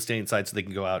being told to stay inside so they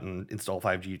can go out and install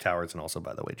 5G towers and also,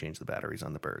 by the way, change the batteries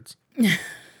on the birds.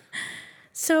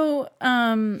 So,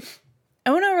 Ona,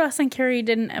 Ross, and Carrie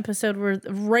did an episode where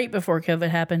right before COVID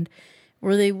happened,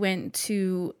 where they went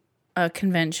to a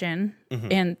convention,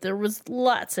 and there was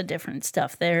lots of different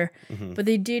stuff there, but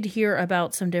they did hear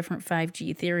about some different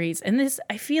 5G theories. And this,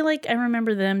 I feel like I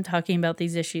remember them talking about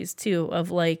these issues too,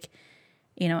 of like,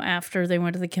 after they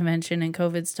went to the convention and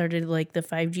COVID started, like the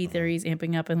 5G theories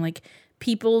amping up and like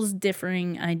people's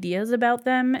differing ideas about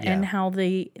them and how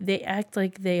they act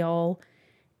like they all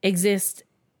exist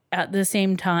at the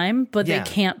same time, but they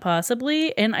can't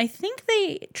possibly. And I think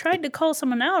they tried to call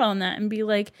someone out on that and be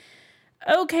like,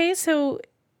 okay, so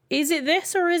is it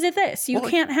this or is it this? You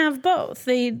can't have both.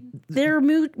 They're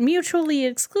mutually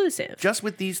exclusive. Just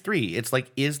with these 3, it's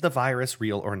like, is the virus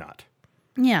real or not?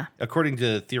 Yeah. According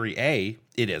to theory A,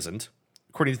 it isn't.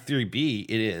 According to theory B,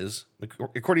 it is.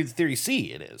 According to theory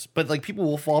C, it is. But like people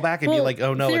will fall back and be like,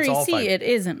 "Oh no, it's all theory C, it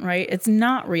isn't, right? It's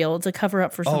not real. It's a cover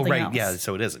up for something else." Yeah,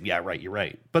 so it isn't. Yeah, right, you're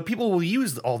right. But people will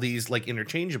use all these like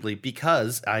interchangeably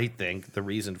because I think the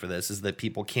reason for this is that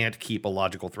people can't keep a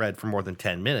logical thread for more than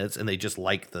 10 minutes and they just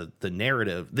like the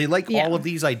narrative. They like all of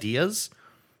these ideas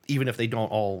even if they don't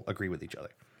all agree with each other.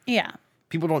 Yeah.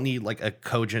 People don't need like a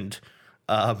cogent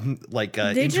they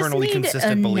internally just need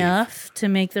consistent belief. Enough to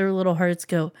make their little hearts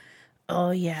go,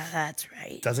 oh yeah, that's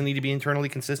right. Doesn't need to be internally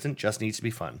consistent, just needs to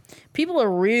be fun. People are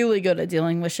really good at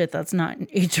dealing with shit that's not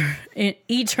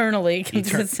eternally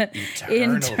consistent.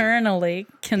 Internally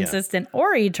consistent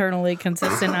or eternally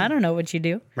consistent. I don't know what you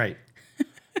do. Right.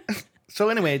 So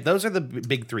anyway, those are the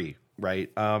big 3, right?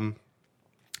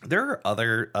 There are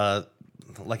other,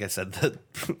 like I said,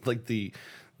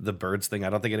 the birds thing.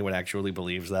 I don't think anyone actually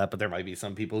believes that, but there might be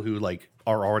some people who like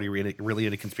are already really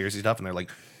into conspiracy stuff, and they're like,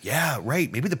 "Yeah,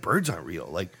 right. Maybe the birds aren't real."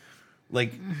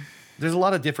 Like, there's a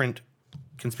lot of different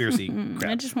conspiracy crap.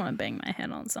 I just want to bang my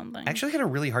head on something. I actually had a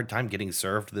really hard time getting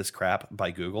served this crap by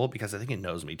Google because I think it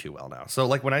knows me too well now. So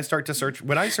like when I search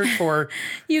for,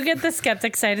 you get the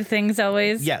skeptic side of things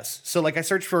always. Yes. So like I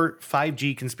search for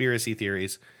 5G conspiracy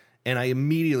theories. And I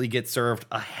immediately get served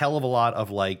a hell of a lot of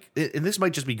like, and this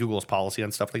might just be Google's policy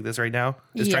on stuff like this right now,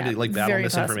 is trying to like battle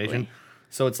misinformation. Possibly.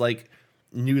 So it's like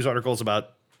news articles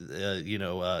about,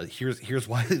 here's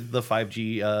why the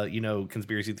 5G,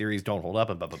 conspiracy theories don't hold up.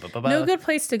 And blah, blah, blah, blah, blah. No good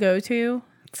place to go to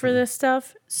for this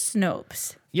stuff,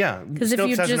 Snopes. Yeah,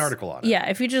 Snopes has an article on it. Yeah,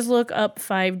 if you just look up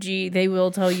 5G, they will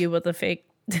tell you what the fake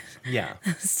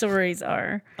stories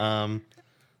are.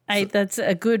 That's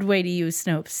a good way to use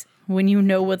Snopes. When you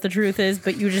know what the truth is,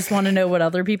 but you just want to know what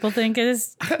other people think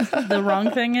is the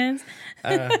wrong thing is.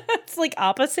 It's like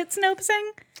opposite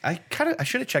Snopesing. I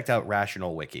should have checked out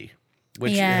Rational Wiki,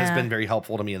 which has been very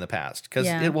helpful to me in the past because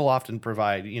it will often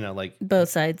provide, like both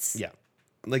sides. Yeah.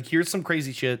 Like here's some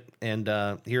crazy shit and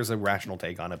here's a rational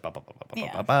take on it.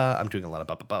 I'm doing a lot of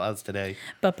ba-ba-ba's today.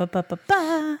 Oh,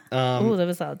 that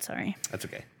was loud. Sorry. That's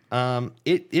okay.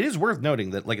 It is worth noting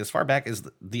that like as far back as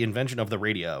the invention of the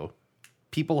radio,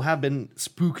 people have been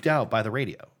spooked out by the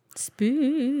radio.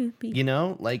 Spooky.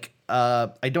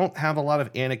 I don't have a lot of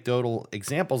anecdotal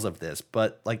examples of this,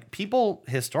 but like people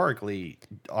historically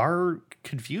are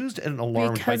confused and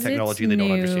alarmed because by technology it's they don't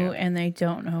new understand. and they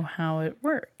don't know how it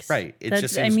works. Right. It That's,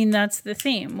 just seems, I mean, that's the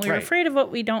theme. We're Right. afraid of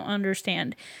what we don't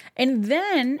understand. And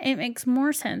then it makes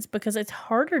more sense because it's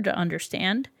harder to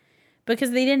understand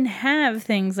because they didn't have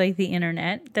things like the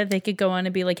internet that they could go on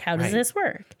and be like, how does Right. this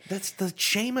work? that's the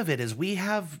shame of it is we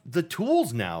have the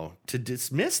tools now to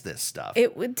dismiss this stuff.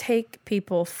 It would take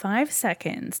people 5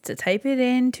 seconds to type it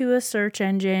into a search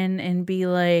engine and be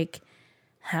like,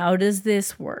 how does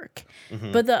this work?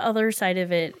 Mm-hmm. But the other side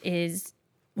of it is,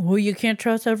 well, you can't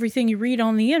trust everything you read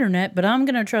on the internet, but I'm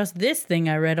going to trust this thing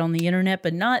I read on the internet,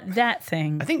 but not that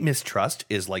thing. I think mistrust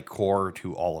is like core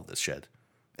to all of this shit.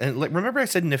 And like, remember I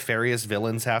said nefarious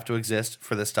villains have to exist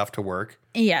for this stuff to work?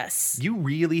 Yes. You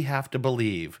really have to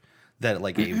believe that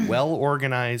like a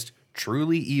well-organized,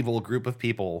 truly evil group of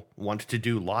people want to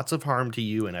do lots of harm to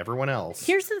you and everyone else.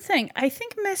 Here's the thing. I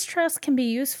think mistrust can be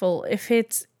useful if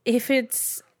it's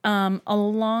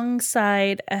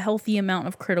alongside a healthy amount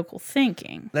of critical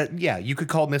thinking. That, yeah, you could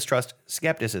call mistrust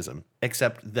skepticism,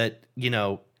 except that, you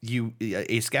know,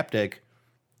 a skeptic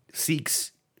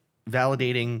seeks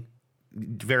validating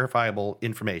verifiable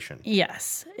information.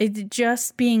 Yes. It's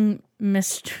just being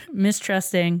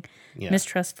mistrusting, Yeah.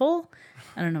 mistrustful.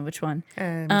 I don't know which one.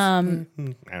 I don't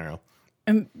know.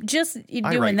 Just I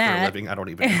write doing for a that living. I don't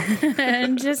even know.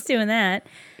 and just doing that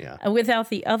Yeah. without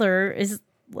the other is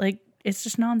like, it's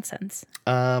just nonsense.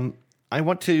 I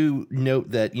want to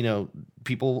note that, you know,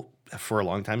 people for a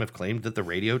long time have claimed that the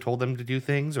radio told them to do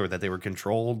things or that they were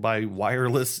controlled by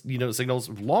wireless, you know, signals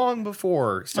long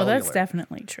before Well, cellular. that's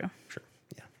definitely true. Sure.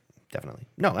 Yeah, definitely.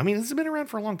 No, I mean, this has been around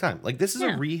for a long time. Like, this is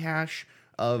Yeah. a rehash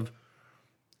of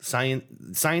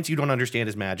science you don't understand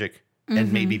is magic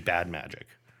and maybe bad magic.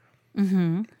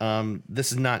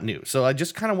 This is not new. So I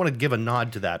just kind of want to give a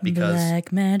nod to that because...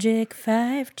 Black Magic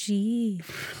 5G.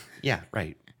 Yeah,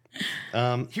 right.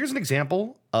 Here's an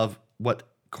example of what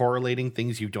correlating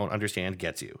things you don't understand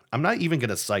gets you. I'm not even going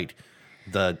to cite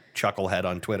the chucklehead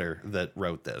on Twitter that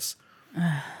wrote this.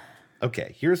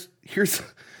 Okay, here's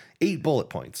 8 bullet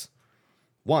points.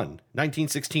 1,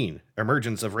 1916,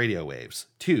 emergence of radio waves.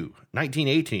 2,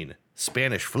 1918,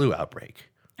 Spanish flu outbreak.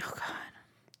 Oh, God.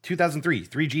 2003,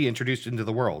 3G introduced into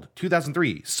the world.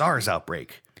 2003, SARS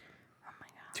outbreak.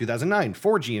 2009,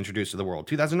 4G introduced to the world.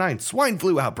 2009, swine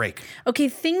flu outbreak. Okay,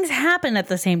 things happen at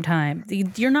the same time.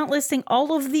 You're not listing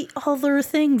all of the other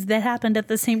things that happened at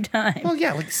the same time. Well,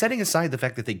 yeah, like setting aside the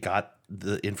fact that they got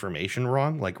the information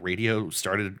wrong, like radio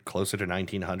started closer to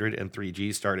 1900 and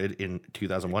 3G started in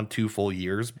 2001, 2 full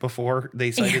years before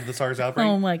they cited the SARS outbreak.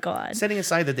 Oh, my God. Setting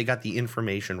aside that they got the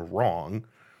information wrong,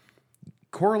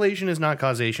 correlation is not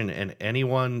causation, and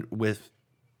anyone with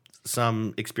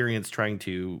some experience trying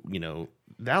to, you know,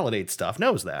 validate stuff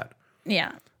knows that.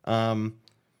 Yeah. To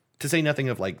say nothing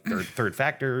of like third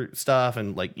factor stuff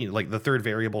and like, you know, like the third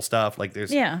variable stuff. Like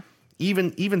there's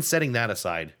even setting that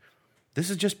aside, this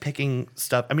is just picking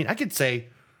stuff. I mean, I could say,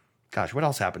 gosh, what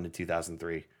else happened in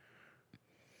 2003?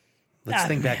 Let's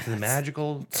think back to the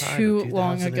magical time too of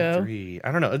long ago. 2003.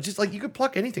 I don't know. It's just like you could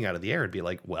pluck anything out of the air and be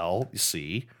like, well, you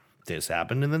see, this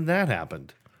happened and then that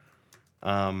happened.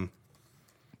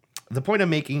 The point I'm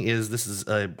making is this is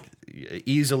a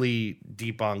easily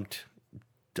debunked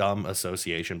dumb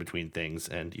association between things,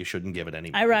 and you shouldn't give it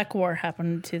any. Iraq War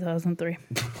happened in 2003.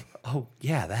 Oh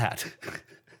yeah, that.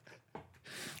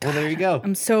 Well, there you go.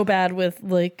 I'm so bad with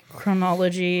like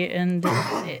chronology and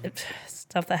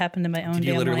stuff that happened in my own. Did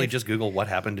you literally life. just Google what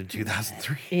happened in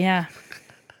 2003? Yeah.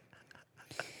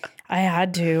 I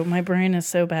had to. My brain is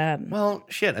so bad. Well,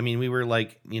 shit. I mean, we were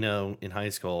like, you know, in high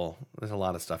school. There's a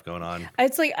lot of stuff going on.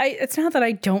 It's like it's not that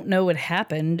I don't know what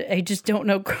happened. I just don't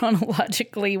know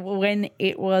chronologically when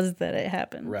it was that it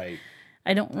happened. Right.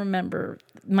 I don't remember.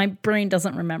 My brain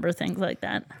doesn't remember things like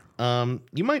that.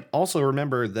 You might also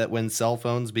remember that when cell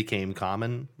phones became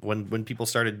common, when people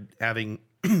started having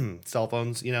cell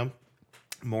phones, you know,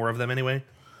 more of them anyway.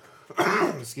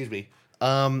 Excuse me.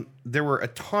 There were a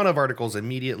ton of articles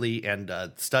immediately and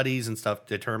studies and stuff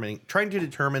trying to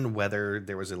determine whether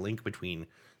there was a link between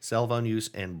cell phone use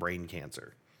and brain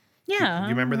cancer. Yeah. Do you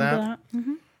remember that?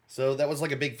 Mm-hmm. So that was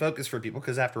like a big focus for people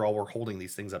because after all, we're holding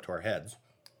these things up to our heads.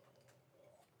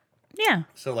 Yeah.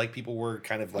 So like people were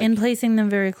kind of like, And placing them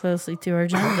very closely to our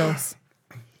genitals.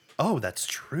 oh, that's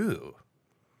true.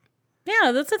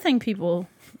 Yeah, that's a thing people.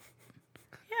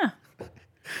 Yeah.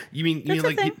 You mean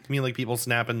like people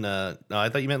snapping? No, I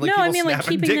thought you meant like No, people I mean like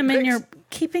snapping keeping dick pics.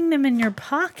 keeping them in your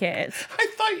pocket. I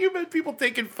thought you meant people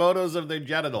taking photos of their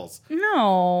genitals,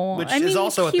 No, which I is mean,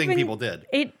 also a thing keeping people did.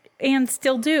 It and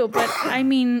still do, but I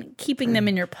mean keeping them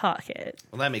in your pocket.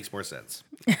 Well, that makes more sense.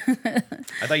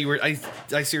 I thought you were. I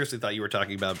seriously thought you were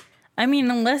talking about I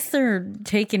mean, unless they're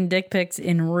taking dick pics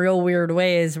in real weird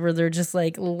ways where they're just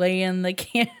like laying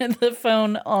the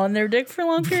phone on their dick for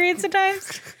long periods of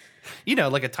times. You know,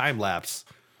 like a time lapse.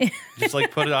 Just like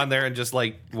put it on there and just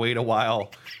like wait a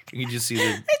while. You can just see the.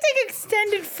 They take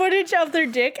extended footage of their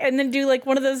dick and then do like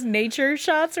one of those nature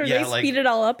shots where they speed it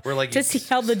all up like, to see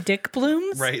how the dick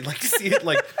blooms. Right, like see it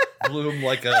like bloom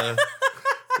like a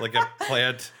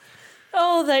plant.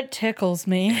 Oh, that tickles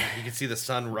me. You can see the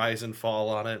sun rise and fall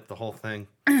on it, the whole thing.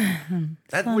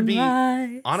 That would be,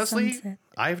 honestly, sunset.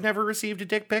 I've never received a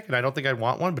dick pic, and I don't think I'd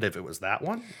want one, but if it was that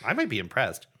one, I might be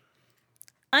impressed.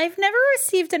 I've never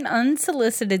received an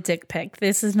unsolicited dick pic.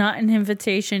 This is not an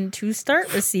invitation to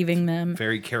start receiving them.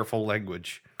 Very careful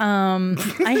language.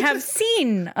 I have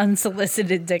seen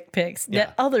unsolicited dick pics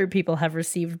that other people have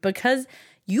received because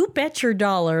you bet your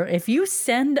dollar if you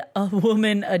send a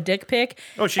woman a dick pic,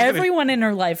 everyone in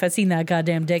her life has seen that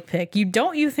goddamn dick pic.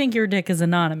 You think your dick is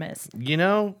anonymous? You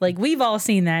know, like we've all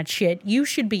seen that shit. You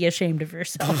should be ashamed of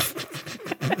yourself.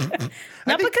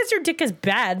 Not because your dick is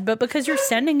bad, but because you're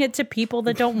sending it to people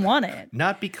that don't want it.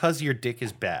 Not because your dick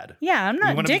is bad. Yeah, I'm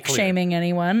not dick shaming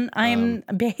anyone. I'm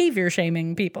behavior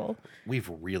shaming people. We've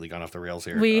really gone off the rails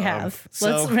here. We have.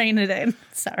 Let's rein it in.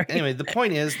 Sorry. Anyway, the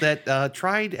point is that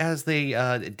tried as they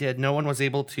did, no one was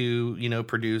able to,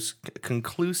 produce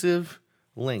conclusive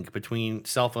link between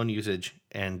cell phone usage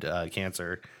and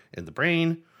cancer in the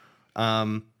brain.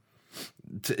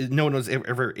 No one was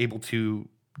ever able to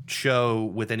show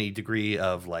with any degree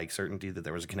of like certainty that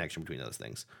there was a connection between those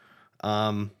things.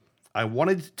 I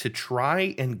wanted to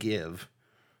try and give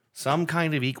some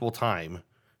kind of equal time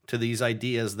to these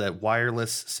ideas that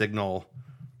wireless signal,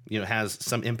 has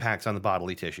some impacts on the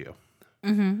bodily tissue.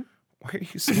 Mm-hmm. Why are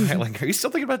you smiling? Are you still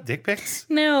thinking about dick pics?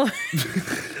 No.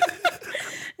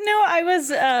 No, I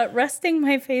was resting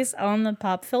my face on the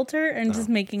pop filter and just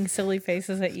making silly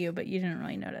faces at you, but you didn't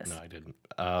really notice. No, I didn't.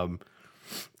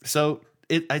 So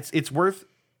it's worth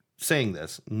saying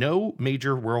this. No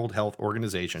major World Health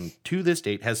Organization to this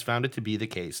date has found it to be the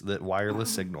case that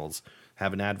wireless signals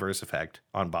have an adverse effect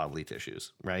on bodily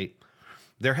tissues, right?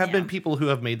 There have been people who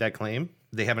have made that claim.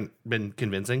 They haven't been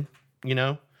convincing,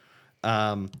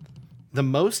 The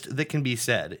most that can be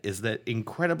said is that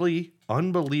incredibly,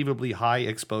 unbelievably high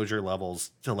exposure levels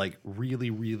to like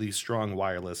really, really strong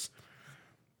wireless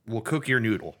will cook your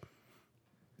noodle.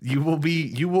 You will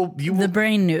the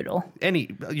brain noodle.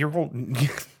 Your whole.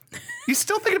 You're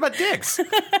still thinking about dicks.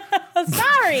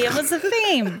 Sorry, it was a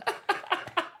theme.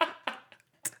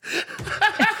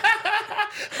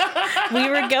 We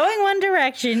were going one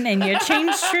direction and you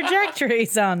changed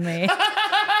trajectories on me.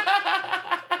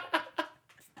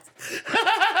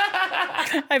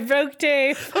 I broke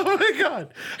Dave. Oh my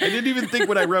God. I didn't even think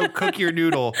when I wrote cook your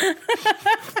noodle.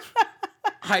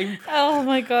 Oh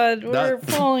my God, we're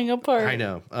falling apart. I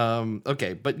know.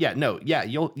 Okay, but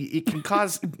it can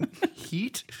cause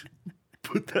heat.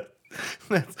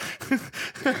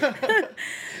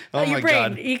 Your brain.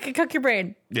 God. You can cook your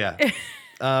brain. Yeah.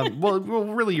 Well,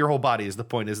 really, your whole body is the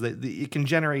point. Is that it can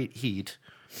generate heat,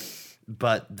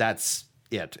 but that's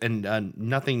it, and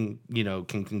nothing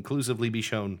can conclusively be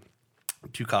shown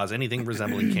to cause anything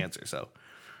resembling cancer. So,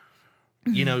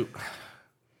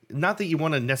 not that you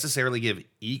want to necessarily give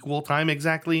equal time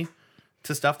exactly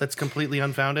to stuff that's completely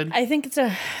unfounded. I think it's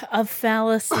a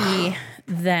fallacy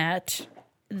that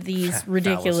these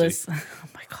ridiculous. Oh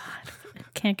my God, I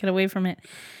can't get away from it.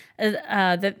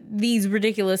 That these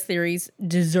ridiculous theories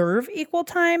deserve equal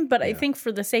time, but I think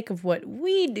for the sake of what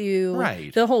we do,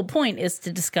 the whole point is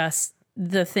to discuss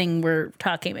the thing we're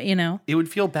talking about, It would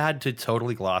feel bad to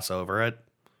totally gloss over it.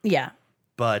 Yeah.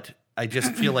 But I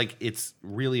just feel like it's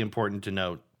really important to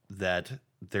note that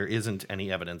there isn't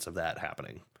any evidence of that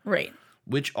happening. Right.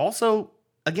 Which also,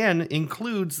 again,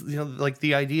 includes, like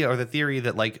the idea or the theory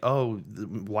that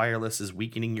the wireless is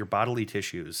weakening your bodily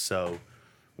tissues. So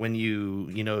when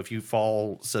if you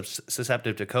fall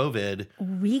susceptible to COVID.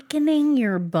 Weakening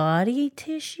your bodily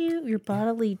tissue?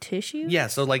 Yeah,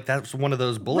 so that's one of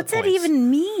those bullet points. What's that even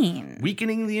mean?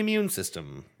 Weakening the immune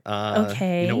system.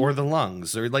 Okay. Or the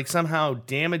lungs. Or somehow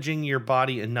damaging your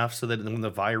body enough so that when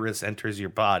the virus enters your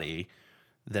body,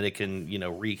 that it can,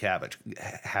 wreak havoc.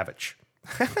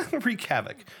 Wreak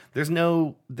havoc. There's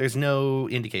no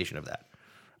indication of that.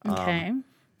 Okay.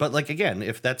 But again,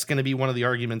 if that's going to be one of the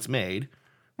arguments made,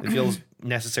 it feels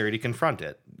necessary to confront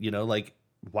it.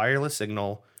 Wireless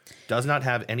signal does not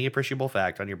have any appreciable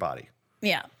effect on your body.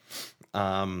 Yeah.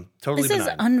 Totally This benign.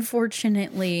 is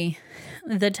unfortunately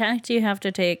the tact you have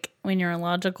to take when you're a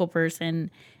logical person.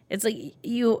 It's like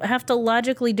you have to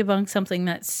logically debunk something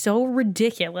that's so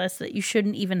ridiculous that you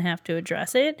shouldn't even have to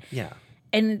address it. Yeah.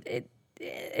 And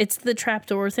it's the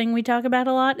trapdoor thing we talk about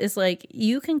a lot. Is like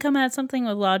you can come at something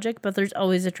with logic, but there's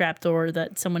always a trapdoor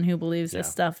that someone who believes this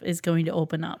stuff is going to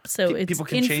open up. So it's people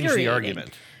can change the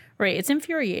argument. Right, it's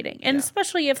infuriating. And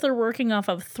especially if they're working off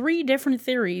of 3 different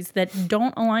theories that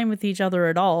don't align with each other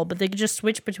at all, but they could just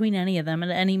switch between any of them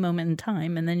at any moment in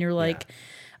time. And then you're like,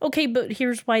 okay, but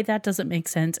here's why that doesn't make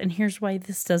sense. And here's why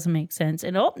this doesn't make sense.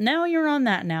 And now you're on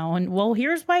that now. And well,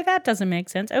 here's why that doesn't make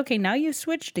sense. Okay, now you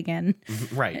switched again.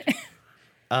 Right.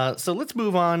 So let's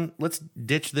move on. Let's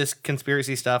ditch this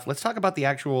conspiracy stuff. Let's talk about the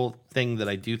actual thing that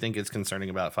I do think is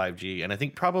concerning about 5G. And I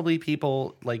think probably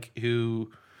people like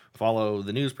who follow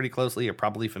the news pretty closely are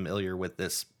probably familiar with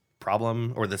this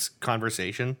problem or this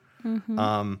conversation,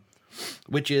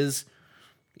 which is,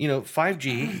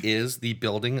 5G is the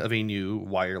building of a new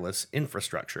wireless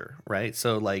infrastructure, right?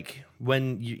 So like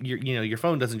when your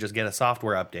phone doesn't just get a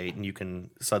software update and you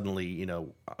can suddenly,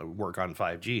 work on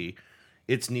 5G,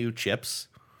 it's new chips,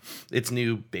 it's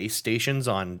new base stations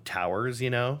on towers,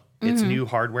 it's new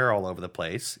hardware all over the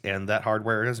place, and that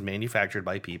hardware is manufactured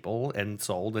by people and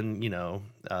sold and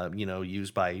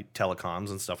used by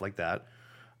telecoms and stuff like that.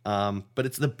 But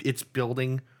it's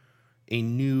building a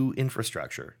new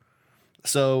infrastructure.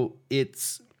 So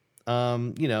it's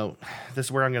this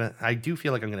is where I do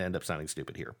feel like I'm gonna end up sounding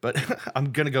stupid here, but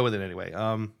I'm gonna go with it anyway.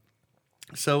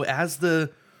 So as the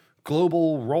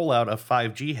global rollout of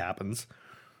 5G happens,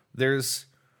 there's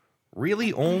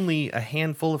really only a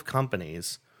handful of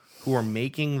companies who are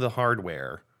making the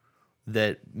hardware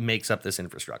that makes up this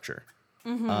infrastructure.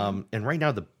 And right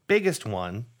now, the biggest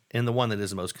one and the one that is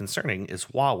the most concerning is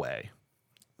Huawei.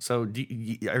 So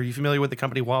are you familiar with the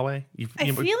company Huawei?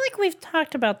 I feel like we've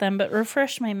talked about them, but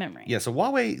refresh my memory. Yeah, so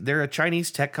Huawei, they're a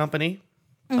Chinese tech company.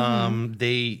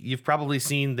 You've probably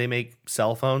seen they make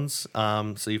cell phones.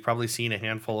 So you've probably seen a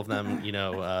handful of them,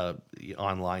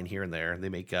 online here and there. They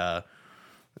make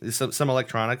some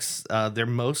electronics. They're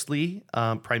mostly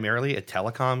primarily a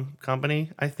telecom company.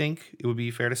 I think it would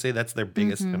be fair to say that's their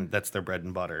biggest. That's their bread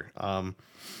and butter.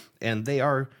 And they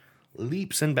are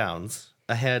leaps and bounds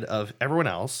ahead of everyone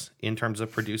else in terms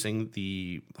of producing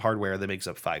the hardware that makes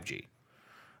up 5G.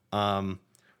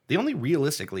 They only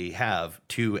realistically have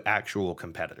 2 actual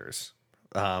competitors,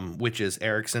 which is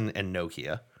Ericsson and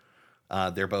Nokia.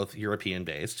 They're both European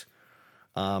based.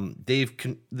 So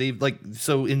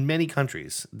in many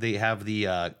countries they have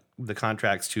the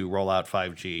contracts to roll out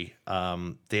 5G.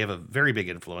 They have a very big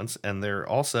influence, and they're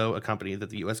also a company that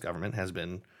the U.S. government has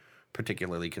been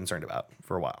particularly concerned about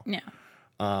for a while. Yeah.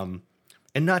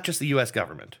 And not just the U.S.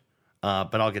 government,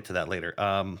 but I'll get to that later.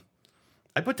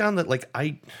 I put down that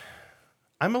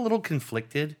I'm a little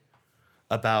conflicted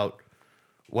about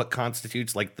what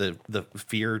constitutes the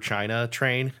fear China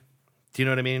train. Do you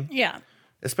know what I mean? Yeah.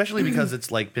 Especially because it's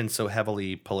been so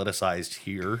heavily politicized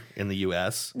here in the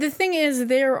U.S. The thing is,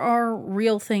 there are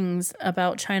real things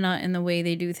about China and the way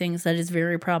they do things that is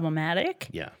very problematic.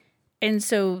 Yeah. And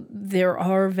so there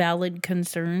are valid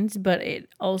concerns, but it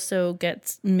also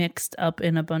gets mixed up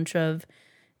in a bunch of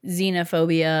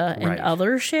xenophobia and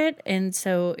other shit. And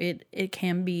so it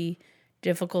can be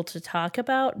difficult to talk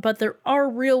about, but there are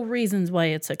real reasons why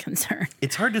it's a concern.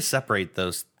 It's hard to separate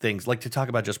those things, to talk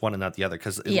about just one and not the other,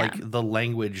 because the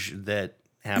language that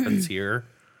happens here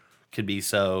could be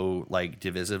so like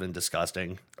divisive and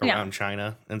disgusting around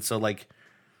China, and so like,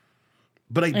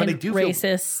 but I do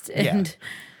racist feel, and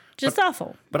just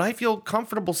awful. But I feel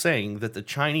comfortable saying that the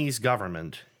Chinese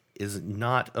government is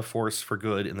not a force for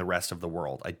good in the rest of the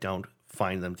world. I don't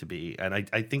find them to be, and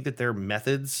I think that their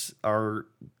methods are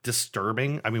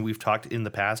disturbing. I mean, we've talked in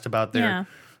the past about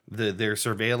their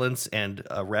surveillance and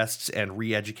arrests and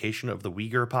re-education of the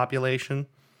Uyghur population,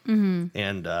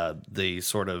 and they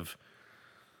sort of,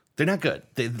 they're not good.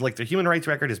 Their human rights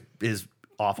record is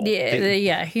awful.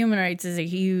 Yeah, human rights is a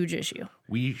huge issue.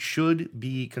 We should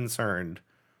be concerned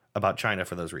about China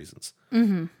for those reasons.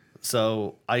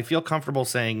 So I feel comfortable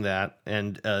saying that,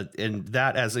 and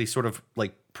that as a sort of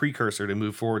like precursor to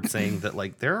move forward, saying that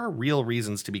like there are real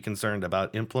reasons to be concerned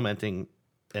about implementing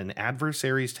an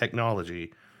adversary's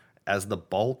technology as the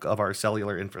bulk of our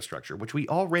cellular infrastructure, which we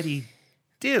already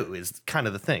do, is kind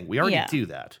of the thing. We already do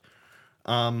that.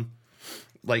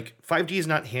 Like 5G is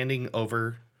not handing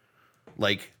over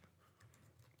like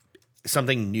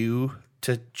something new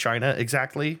to China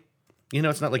exactly.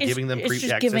 It's not like giving them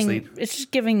free access. It's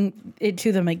just giving it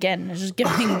to them again. It's just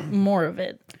giving more of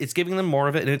it. It's giving them more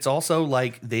of it. And it's also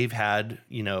like they've had,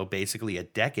 basically a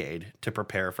decade to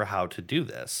prepare for how to do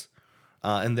this.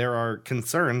 And there are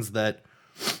concerns that,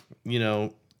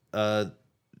 that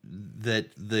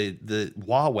the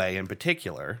Huawei in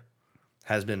particular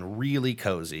has been really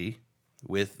cozy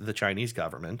with the Chinese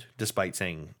government, despite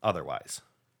saying otherwise.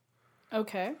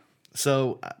 Okay.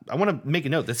 So I want to make a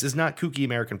note. This is not kooky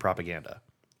American propaganda.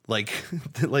 Like,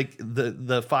 like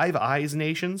the Five Eyes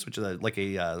nations, which is like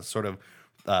a sort of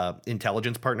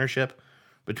intelligence partnership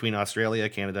between Australia,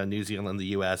 Canada, New Zealand, the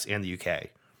U.S., and the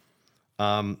U.K.,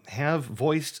 have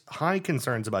voiced high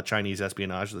concerns about Chinese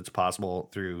espionage that's possible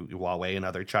through Huawei and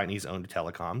other Chinese-owned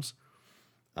telecoms.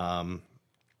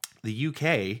 The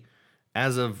UK,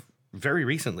 as of very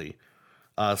recently,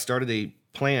 started a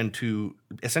plan to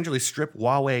essentially strip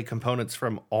Huawei components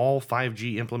from all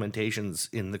 5G implementations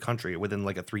in the country within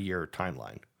like a 3-year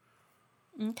timeline.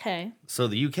 Okay. So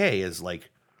the UK is like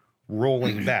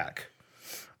rolling back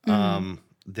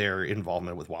their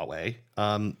involvement with Huawei.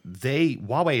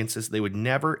 Huawei insists they would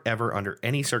never, ever, under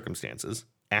any circumstances,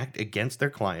 act against their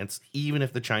clients, even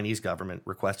if the Chinese government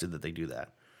requested that they do that.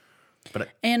 But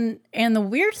and the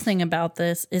weird thing about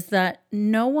this is that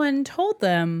no one told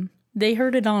them they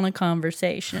heard it on a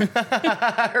conversation.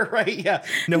 right? Yeah.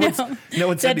 No one said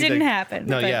that anything. didn't happen.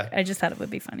 No, but yeah. I just thought it would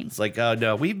be funny. It's like,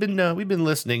 no, we've been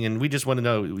listening, and we just want to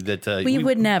know that we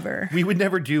would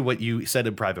never do what you said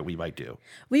in private we might do.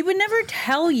 We would never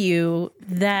tell you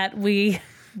that we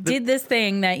did this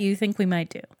thing that you think we might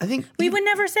do. I think we would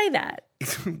never say that.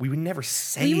 We would never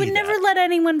say. We would never let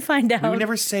anyone find out. We would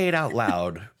never say it out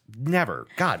loud. Never.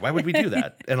 God, why would we do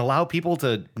that and allow people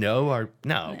to know? Or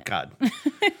no, God.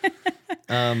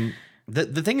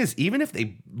 The thing is, even if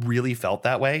they really felt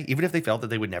that way, even if they felt that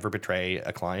they would never betray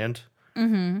a client,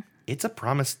 it's a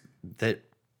promise that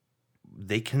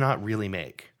they cannot really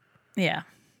make. Yeah.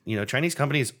 You know, Chinese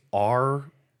companies are,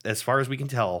 as far as we can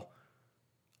tell,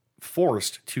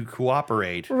 forced to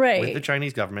cooperate with the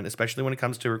Chinese government, especially when it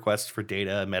comes to requests for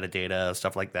data, metadata,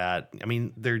 stuff like that. I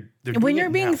mean, they're when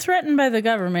you're being threatened by the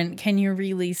government, can you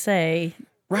really say,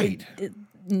 right?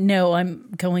 No, I'm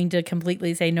going to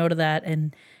completely say no to that,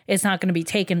 and it's not going to be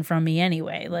taken from me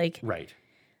anyway. Like, right.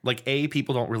 Like, A,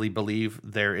 people don't really believe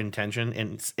their intention,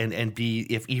 and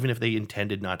B, even if they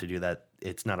intended not to do that,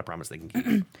 it's not a promise they can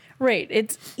keep. Right.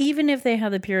 It's even if they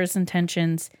have the purest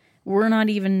intentions, we're not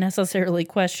even necessarily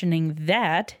questioning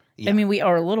that. Yeah. I mean, we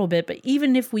are a little bit, but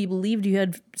even if we believed you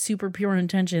had super pure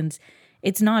intentions,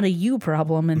 it's not a you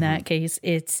problem in that case.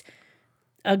 It's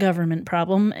a government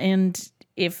problem. And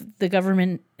if the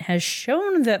government has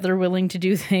shown that they're willing to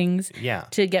do things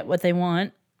to get what they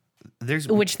want,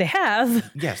 which they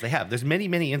have. Yes, they have. There's many,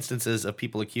 many instances of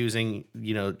people accusing,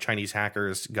 Chinese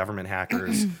hackers, government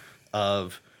hackers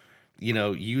of,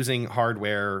 using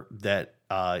hardware that,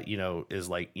 is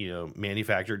like,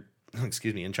 manufactured,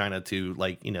 in China to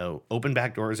like, open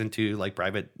back doors into like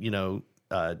private,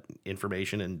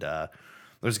 information. And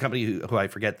there's a company who I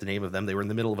forget the name of them. They were in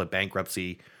the middle of a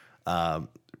bankruptcy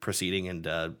proceeding,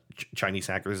 and Chinese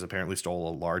hackers apparently stole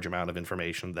a large amount of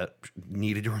information that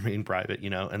needed to remain private,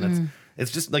 and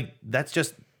it's just like,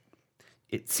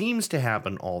 it seems to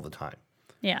happen all the time.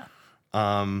 Yeah.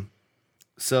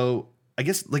 So I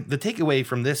guess like the takeaway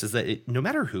from this is that no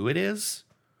matter who it is,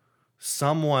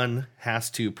 someone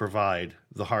has to provide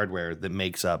the hardware that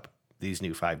makes up these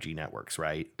new 5G networks,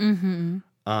 right? Mm-hmm.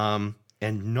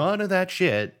 And none of that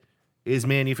shit is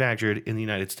manufactured in the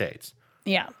United States.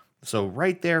 Yeah. So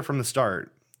right there from the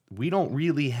start, we don't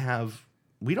have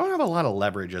a lot of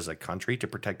leverage as a country to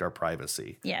protect our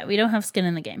privacy. Yeah, we don't have skin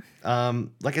in the game.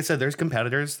 Like I said, there's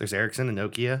competitors. There's Ericsson and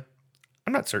Nokia.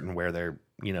 I'm not certain where their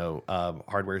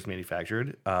hardware is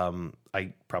manufactured.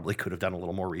 I probably could have done a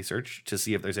little more research to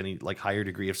see if there's any like higher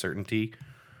degree of certainty.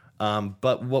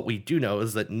 But what we do know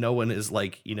is that no one is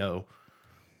like,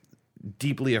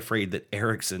 deeply afraid that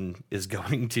Ericsson is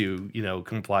going to,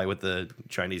 comply with the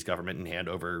Chinese government and hand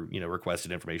over,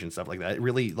 requested information, stuff like that. It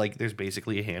really, like, there's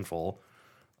basically a handful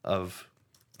of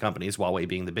companies, Huawei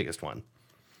being the biggest one.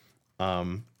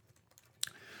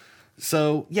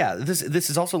 So yeah, this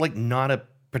is also like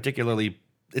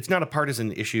it's not a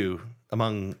partisan issue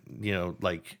among,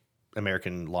 like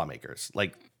American lawmakers.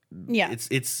 Like, yeah,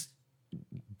 it's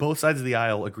both sides of the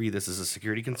aisle agree this is a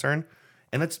security concern,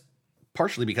 and that's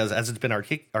partially because, as it's been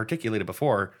articulated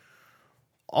before,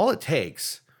 all it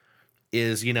takes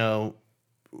is a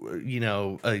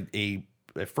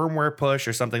firmware push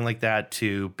or something like that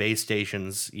to base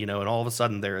stations, and all of a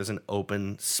sudden there is an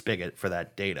open spigot for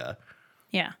that data,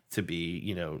 to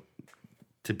be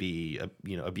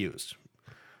abused.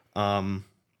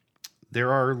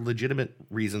 There are legitimate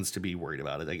reasons to be worried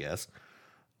about it, I guess.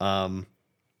 And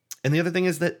the other thing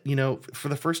is that for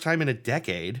the first time in a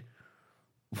decade,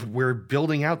 we're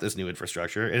building out this new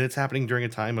infrastructure, and it's happening during a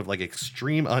time of like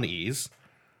extreme unease.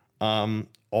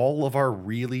 All of our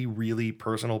really, really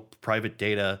personal private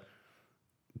data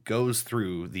goes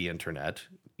through the internet,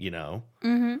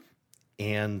 Mm-hmm.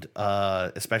 and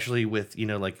especially with,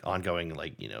 like ongoing,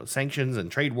 like, sanctions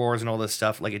and trade wars and all this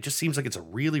stuff, like it just seems like it's a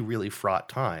really, really fraught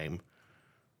time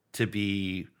to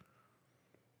be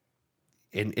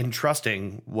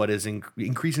entrusting what is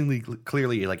increasingly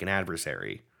clearly like an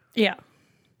adversary. Yeah.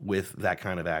 With that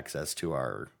kind of access to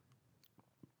our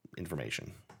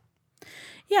information.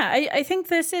 Yeah, I think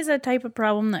this is a type of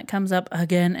problem that comes up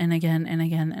again and again and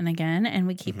again and again, and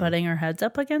we keep butting our heads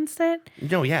up against it.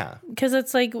 No, yeah. Because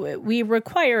it's like we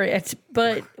require it,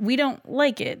 but we don't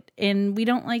like it, and we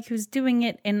don't like who's doing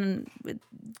it, and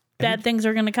bad things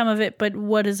are going to come of it, but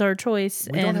what is our choice?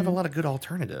 We don't have a lot of good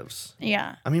alternatives.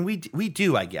 Yeah. I mean, we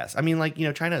do, I guess. I mean, like,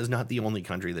 China is not the only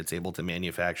country that's able to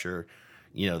manufacture,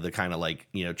 the kind of like,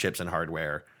 chips and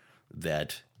hardware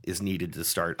that is needed to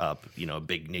start up, a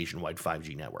big nationwide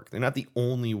 5G network. They're not the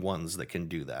only ones that can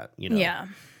do that, Yeah.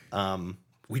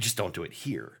 We just don't do it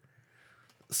here.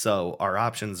 So our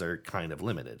options are kind of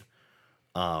limited.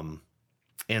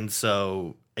 And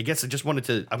so I guess I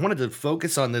wanted to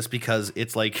focus on this because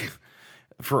it's like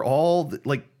for all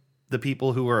the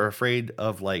people who are afraid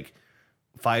of like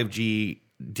 5G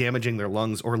damaging their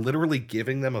lungs or literally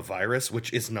giving them a virus,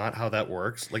 which is not how that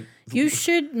works. Like you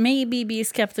should maybe be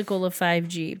skeptical of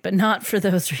 5G, but not for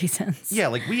those reasons. Yeah,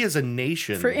 like we as a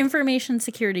nation, for information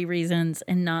security reasons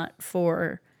and not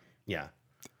for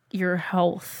your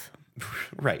health.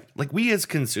 Right. Like we as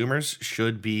consumers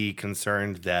should be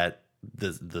concerned that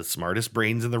the smartest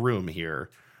brains in the room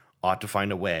here ought to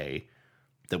find a way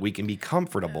that we can be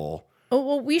comfortable. Oh,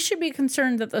 well, we should be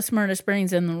concerned that the smartest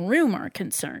brains in the room are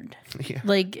concerned. Yeah.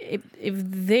 Like if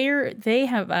they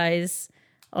have eyes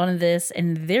on this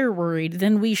and they're worried,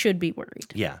 then we should be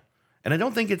worried. Yeah. And I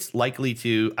don't think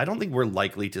we're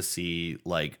likely to see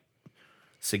like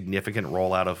significant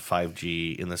rollout of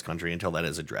 5G in this country until that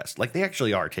is addressed. Like they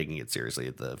actually are taking it seriously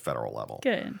at the federal level.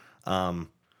 Good.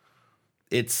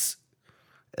 It's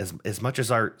as much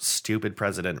as our stupid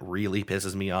president really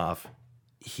pisses me off,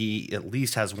 he at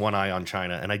least has one eye on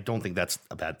China, and I don't think that's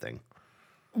a bad thing.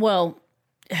 Well,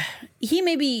 he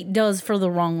maybe does for the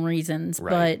wrong reasons,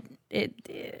 right. but it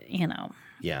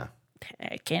Yeah.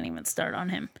 I can't even start on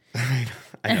him.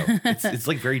 I know. It's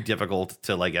like very difficult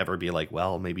to like ever be like,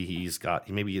 well, maybe he's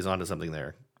onto something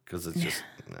there, because it's just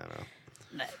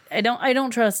I don't know. I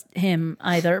don't trust him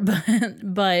either,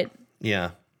 but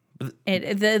yeah.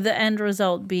 The end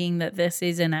result being that this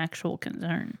is an actual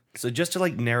concern. So just to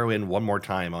like narrow in one more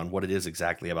time on what it is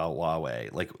exactly about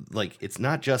Huawei, like it's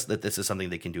not just that this is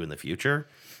something they can do in the future.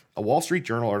 A Wall Street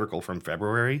Journal article from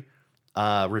February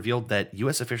revealed that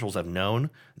U.S. officials have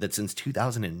known that since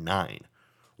 2009,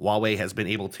 Huawei has been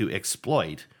able to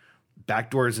exploit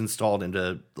backdoors installed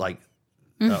into like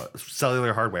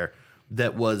cellular hardware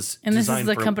that was and this is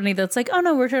the company that's like, oh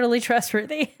no, we're totally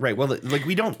trustworthy. Right. Well, like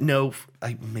we don't know.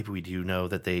 Maybe we do know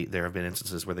that there have been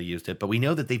instances where they used it, but we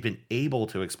know that they've been able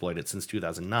to exploit it since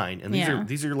 2009. And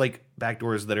these are like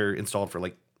backdoors that are installed for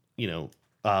like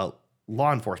law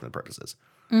enforcement purposes.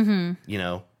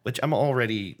 Mm-hmm. Which I'm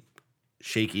already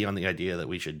shaky on the idea that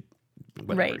we should.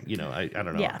 Whatever, right. I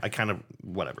don't know. Yeah. I kind of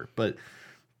whatever, but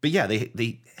yeah,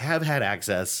 they have had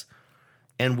access,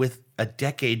 and with a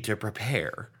decade to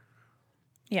prepare.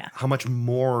 Yeah. How much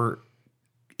more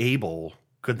able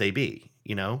could they be,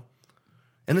 And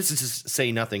this is to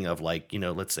say nothing of like,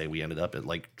 let's say we ended up at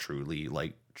like truly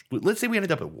like, let's say we ended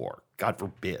up at war, God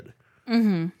forbid.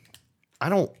 Mm-hmm. I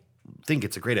don't think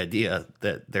it's a great idea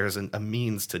that there's a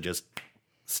means to just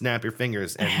snap your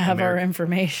fingers and have our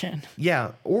information.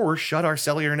 Yeah. Or shut our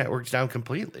cellular networks down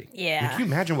completely. Yeah. Can you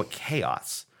imagine what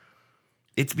chaos?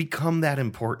 It's become that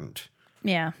important.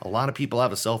 Yeah. A lot of people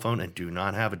have a cell phone and do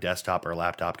not have a desktop or a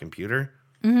laptop computer.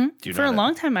 Mm-hmm. For a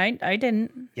long time, I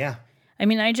didn't. Yeah. I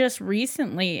mean, I just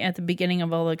recently, at the beginning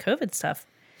of all the COVID stuff,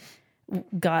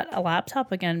 got a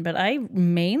laptop again, but I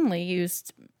mainly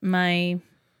used my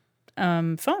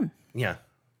phone. Yeah.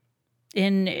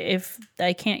 And if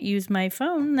I can't use my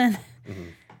phone, then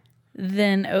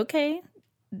then okay.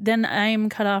 Then I'm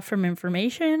cut off from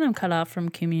information. I'm cut off from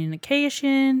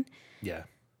communication. Yeah.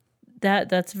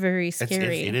 That's very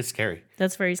scary. It is scary.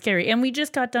 That's very scary. And we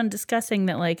just got done discussing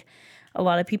that, like, a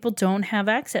lot of people don't have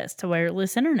access to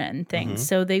wireless internet and things.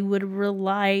 So they would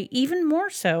rely even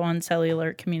more so on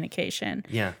cellular communication.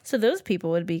 Yeah. So those people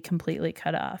would be completely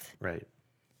cut off. Right.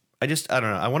 I don't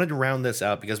know. I wanted to round this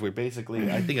out because we're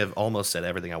basically, I think I've almost said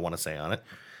everything I want to say on it.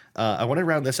 I want to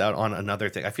round this out on another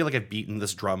thing. I feel like I've beaten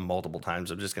this drum multiple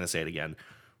times. I'm just going to say it again.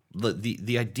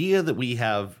 The idea that we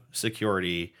have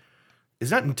security is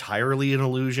not entirely an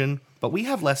illusion, but we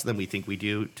have less than we think we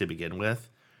do to begin with.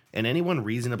 And anyone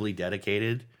reasonably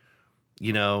dedicated,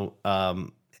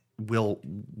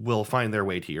 will find their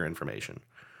way to your information.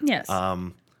 Yes.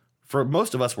 For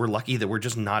most of us, we're lucky that we're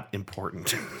just not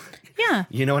important. Yeah.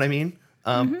 You know what I mean?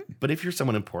 But if you're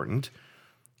someone important,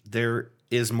 there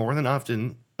is more than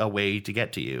often a way to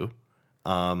get to you.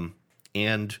 And,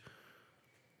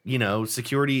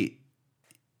 security,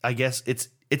 I guess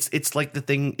it's like the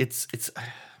thing, it's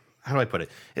how do I put it?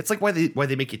 It's like why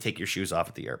they make you take your shoes off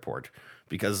at the airport.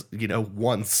 Because,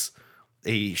 once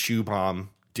a shoe bomb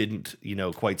didn't,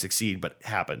 quite succeed, but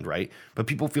happened, right? But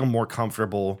people feel more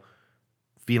comfortable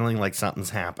feeling like something's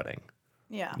happening.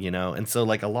 Yeah. And so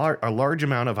like a large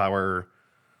amount of our,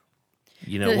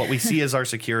 what we see as our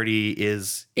security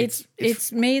is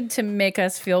it's made to make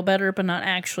us feel better, but not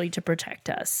actually to protect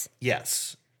us.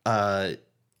 Yes. And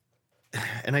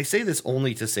I say this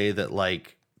only to say that,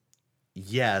 like,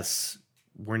 yes,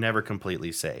 we're never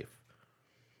completely safe,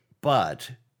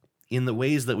 but in the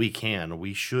ways that we can,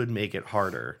 we should make it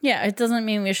harder. Yeah, it doesn't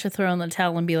mean we should throw in the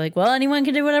towel and be like, well, anyone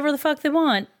can do whatever the fuck they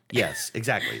want. Yes,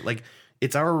 exactly. Like,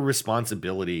 it's our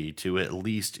responsibility to at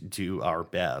least do our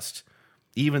best,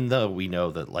 even though we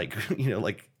know that, like,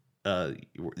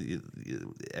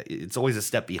 it's always a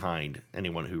step behind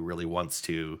anyone who really wants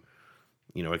to,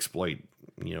 exploit,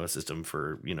 a system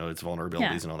for, its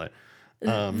vulnerabilities and all that.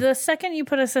 The second you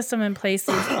put a system in place,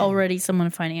 there's already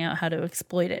someone finding out how to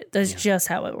exploit it. That's just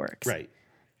how it works. Right.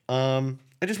 I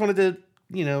just wanted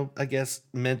to, I guess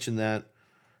mention that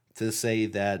to say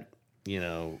that,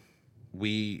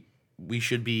 we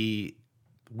should be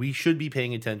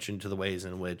paying attention to the ways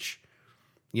in which,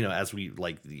 as we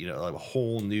a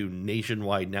whole new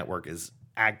nationwide network is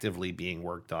actively being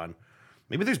worked on.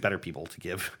 Maybe there's better people to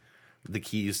give the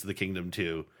keys to the kingdom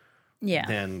to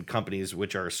than companies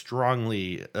which are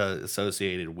strongly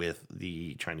associated with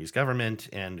the Chinese government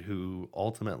and who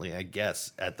ultimately, I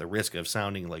guess, at the risk of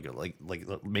sounding like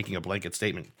making a blanket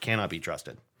statement, cannot be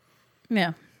trusted.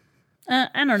 Yeah. I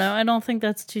don't know. I don't think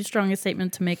that's too strong a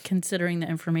statement to make, considering the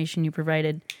information you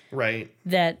provided. Right.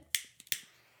 That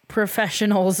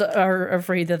professionals are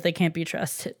afraid that they can't be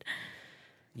trusted.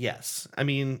 Yes. I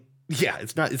mean, yeah,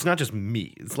 it's not just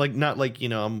me. It's like not like,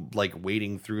 I'm like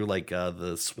wading through like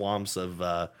the swamps of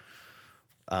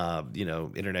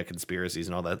internet conspiracies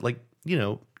and all that. Like,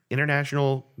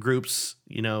 international groups,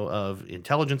 of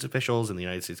intelligence officials in the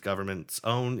United States government's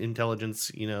own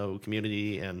intelligence,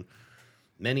 community, and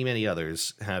many, many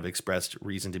others have expressed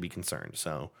reason to be concerned.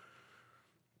 So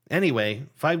anyway,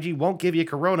 5G won't give you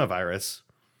coronavirus,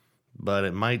 but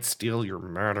it might steal your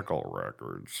medical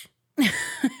records.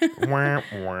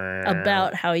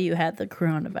 About how you had the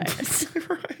coronavirus.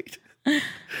 Right.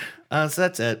 So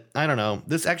that's it. I don't know.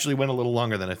 This actually went a little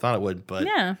longer than I thought it would, but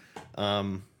yeah.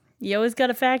 You always got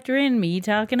to factor in me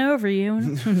talking over you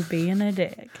and being a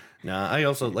dick. Nah, I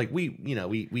also like we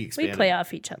expanded. We play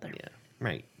off each other. Yeah.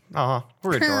 Right. Aw,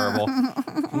 we're adorable.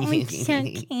 So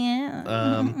cute.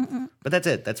 But that's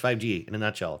it. That's 5G in a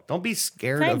nutshell. Don't be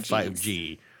scared of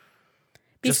 5G.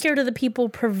 Be scared of the people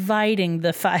providing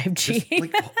the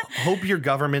 5G. Just, hope your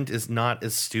government is not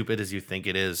as stupid as you think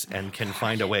it is and can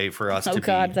find a way for us to be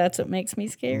that's what makes me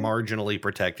scared. Marginally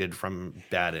protected from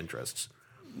bad interests.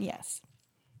 Yes.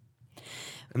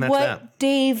 And that's what that.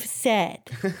 Dave said.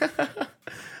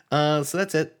 So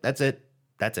that's it. That's it.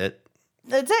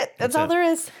 That's all there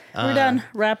is. We're done.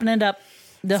 Wrapping it up.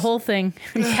 The whole thing.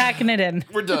 Packing it in.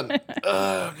 We're done.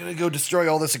 I'm going to go destroy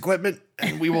all this equipment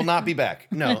and we will not be back.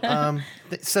 No.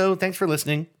 So thanks for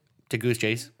listening to Goose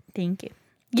Chase. Thank you.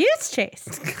 Goose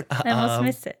Chase. I almost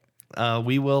missed it.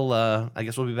 We will, I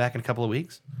guess we'll be back in a couple of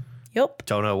weeks. Yep.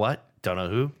 Don't know what. Don't know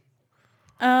who.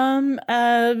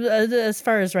 As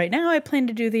far as right now, I plan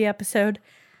to do the episode.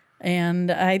 And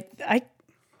I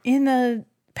in the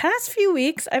past few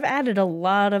weeks, I've added a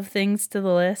lot of things to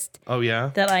the list. Oh,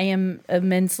 yeah? That I am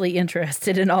immensely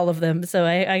interested in all of them. So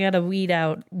I got to weed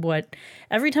out what...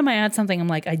 Every time I add something, I'm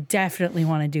like, I definitely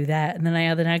want to do that. And then I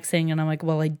add the next thing, and I'm like,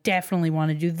 well, I definitely want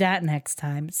to do that next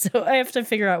time. So I have to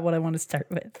figure out what I want to start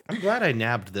with. I'm glad I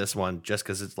nabbed this one just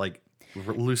because it's like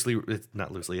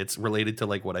it's related to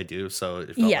like what I do. So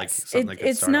it felt like something I could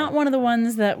it's start not on. one of the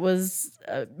ones that was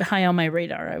high on my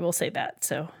radar. I will say that.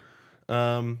 So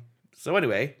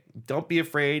anyway, don't be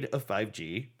afraid of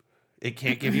 5G. It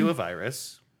can't give you a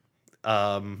virus.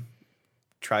 Try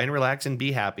and relax and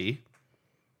be happy.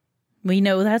 We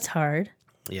know that's hard.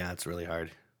 Yeah, it's really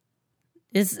hard.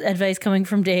 Is advice coming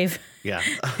from Dave? Yeah.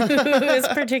 Who is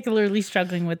particularly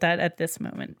struggling with that at this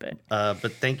moment.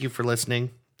 But thank you for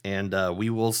listening. And we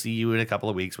will see you in a couple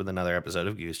of weeks with another episode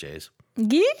of Goose Chase.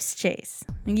 Goose Chase.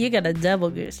 You got a double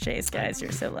Goose Chase, guys.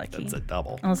 You're so lucky. That's a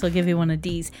double. I'll also give you one of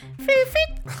D's.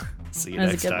 See you that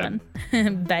next time. That was a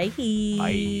good one. Bye.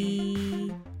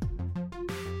 Bye.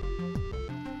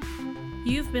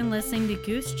 You've been listening to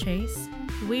Goose Chase.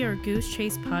 We are Goose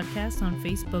Chase Podcast on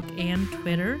Facebook and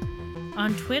Twitter.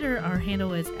 On Twitter, our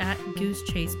handle is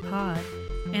 @GooseChasePod.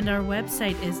 And our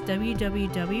website is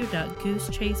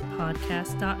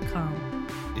www.goosechasepodcast.com.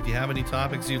 If you have any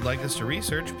topics you'd like us to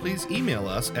research, please email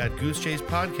us at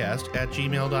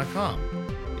goosechasepodcast@gmail.com.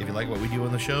 If you like what we do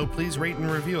on the show, please rate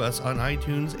and review us on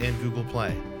iTunes and Google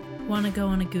Play. Want to go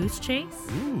on a goose chase?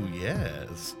 Ooh,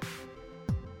 yes.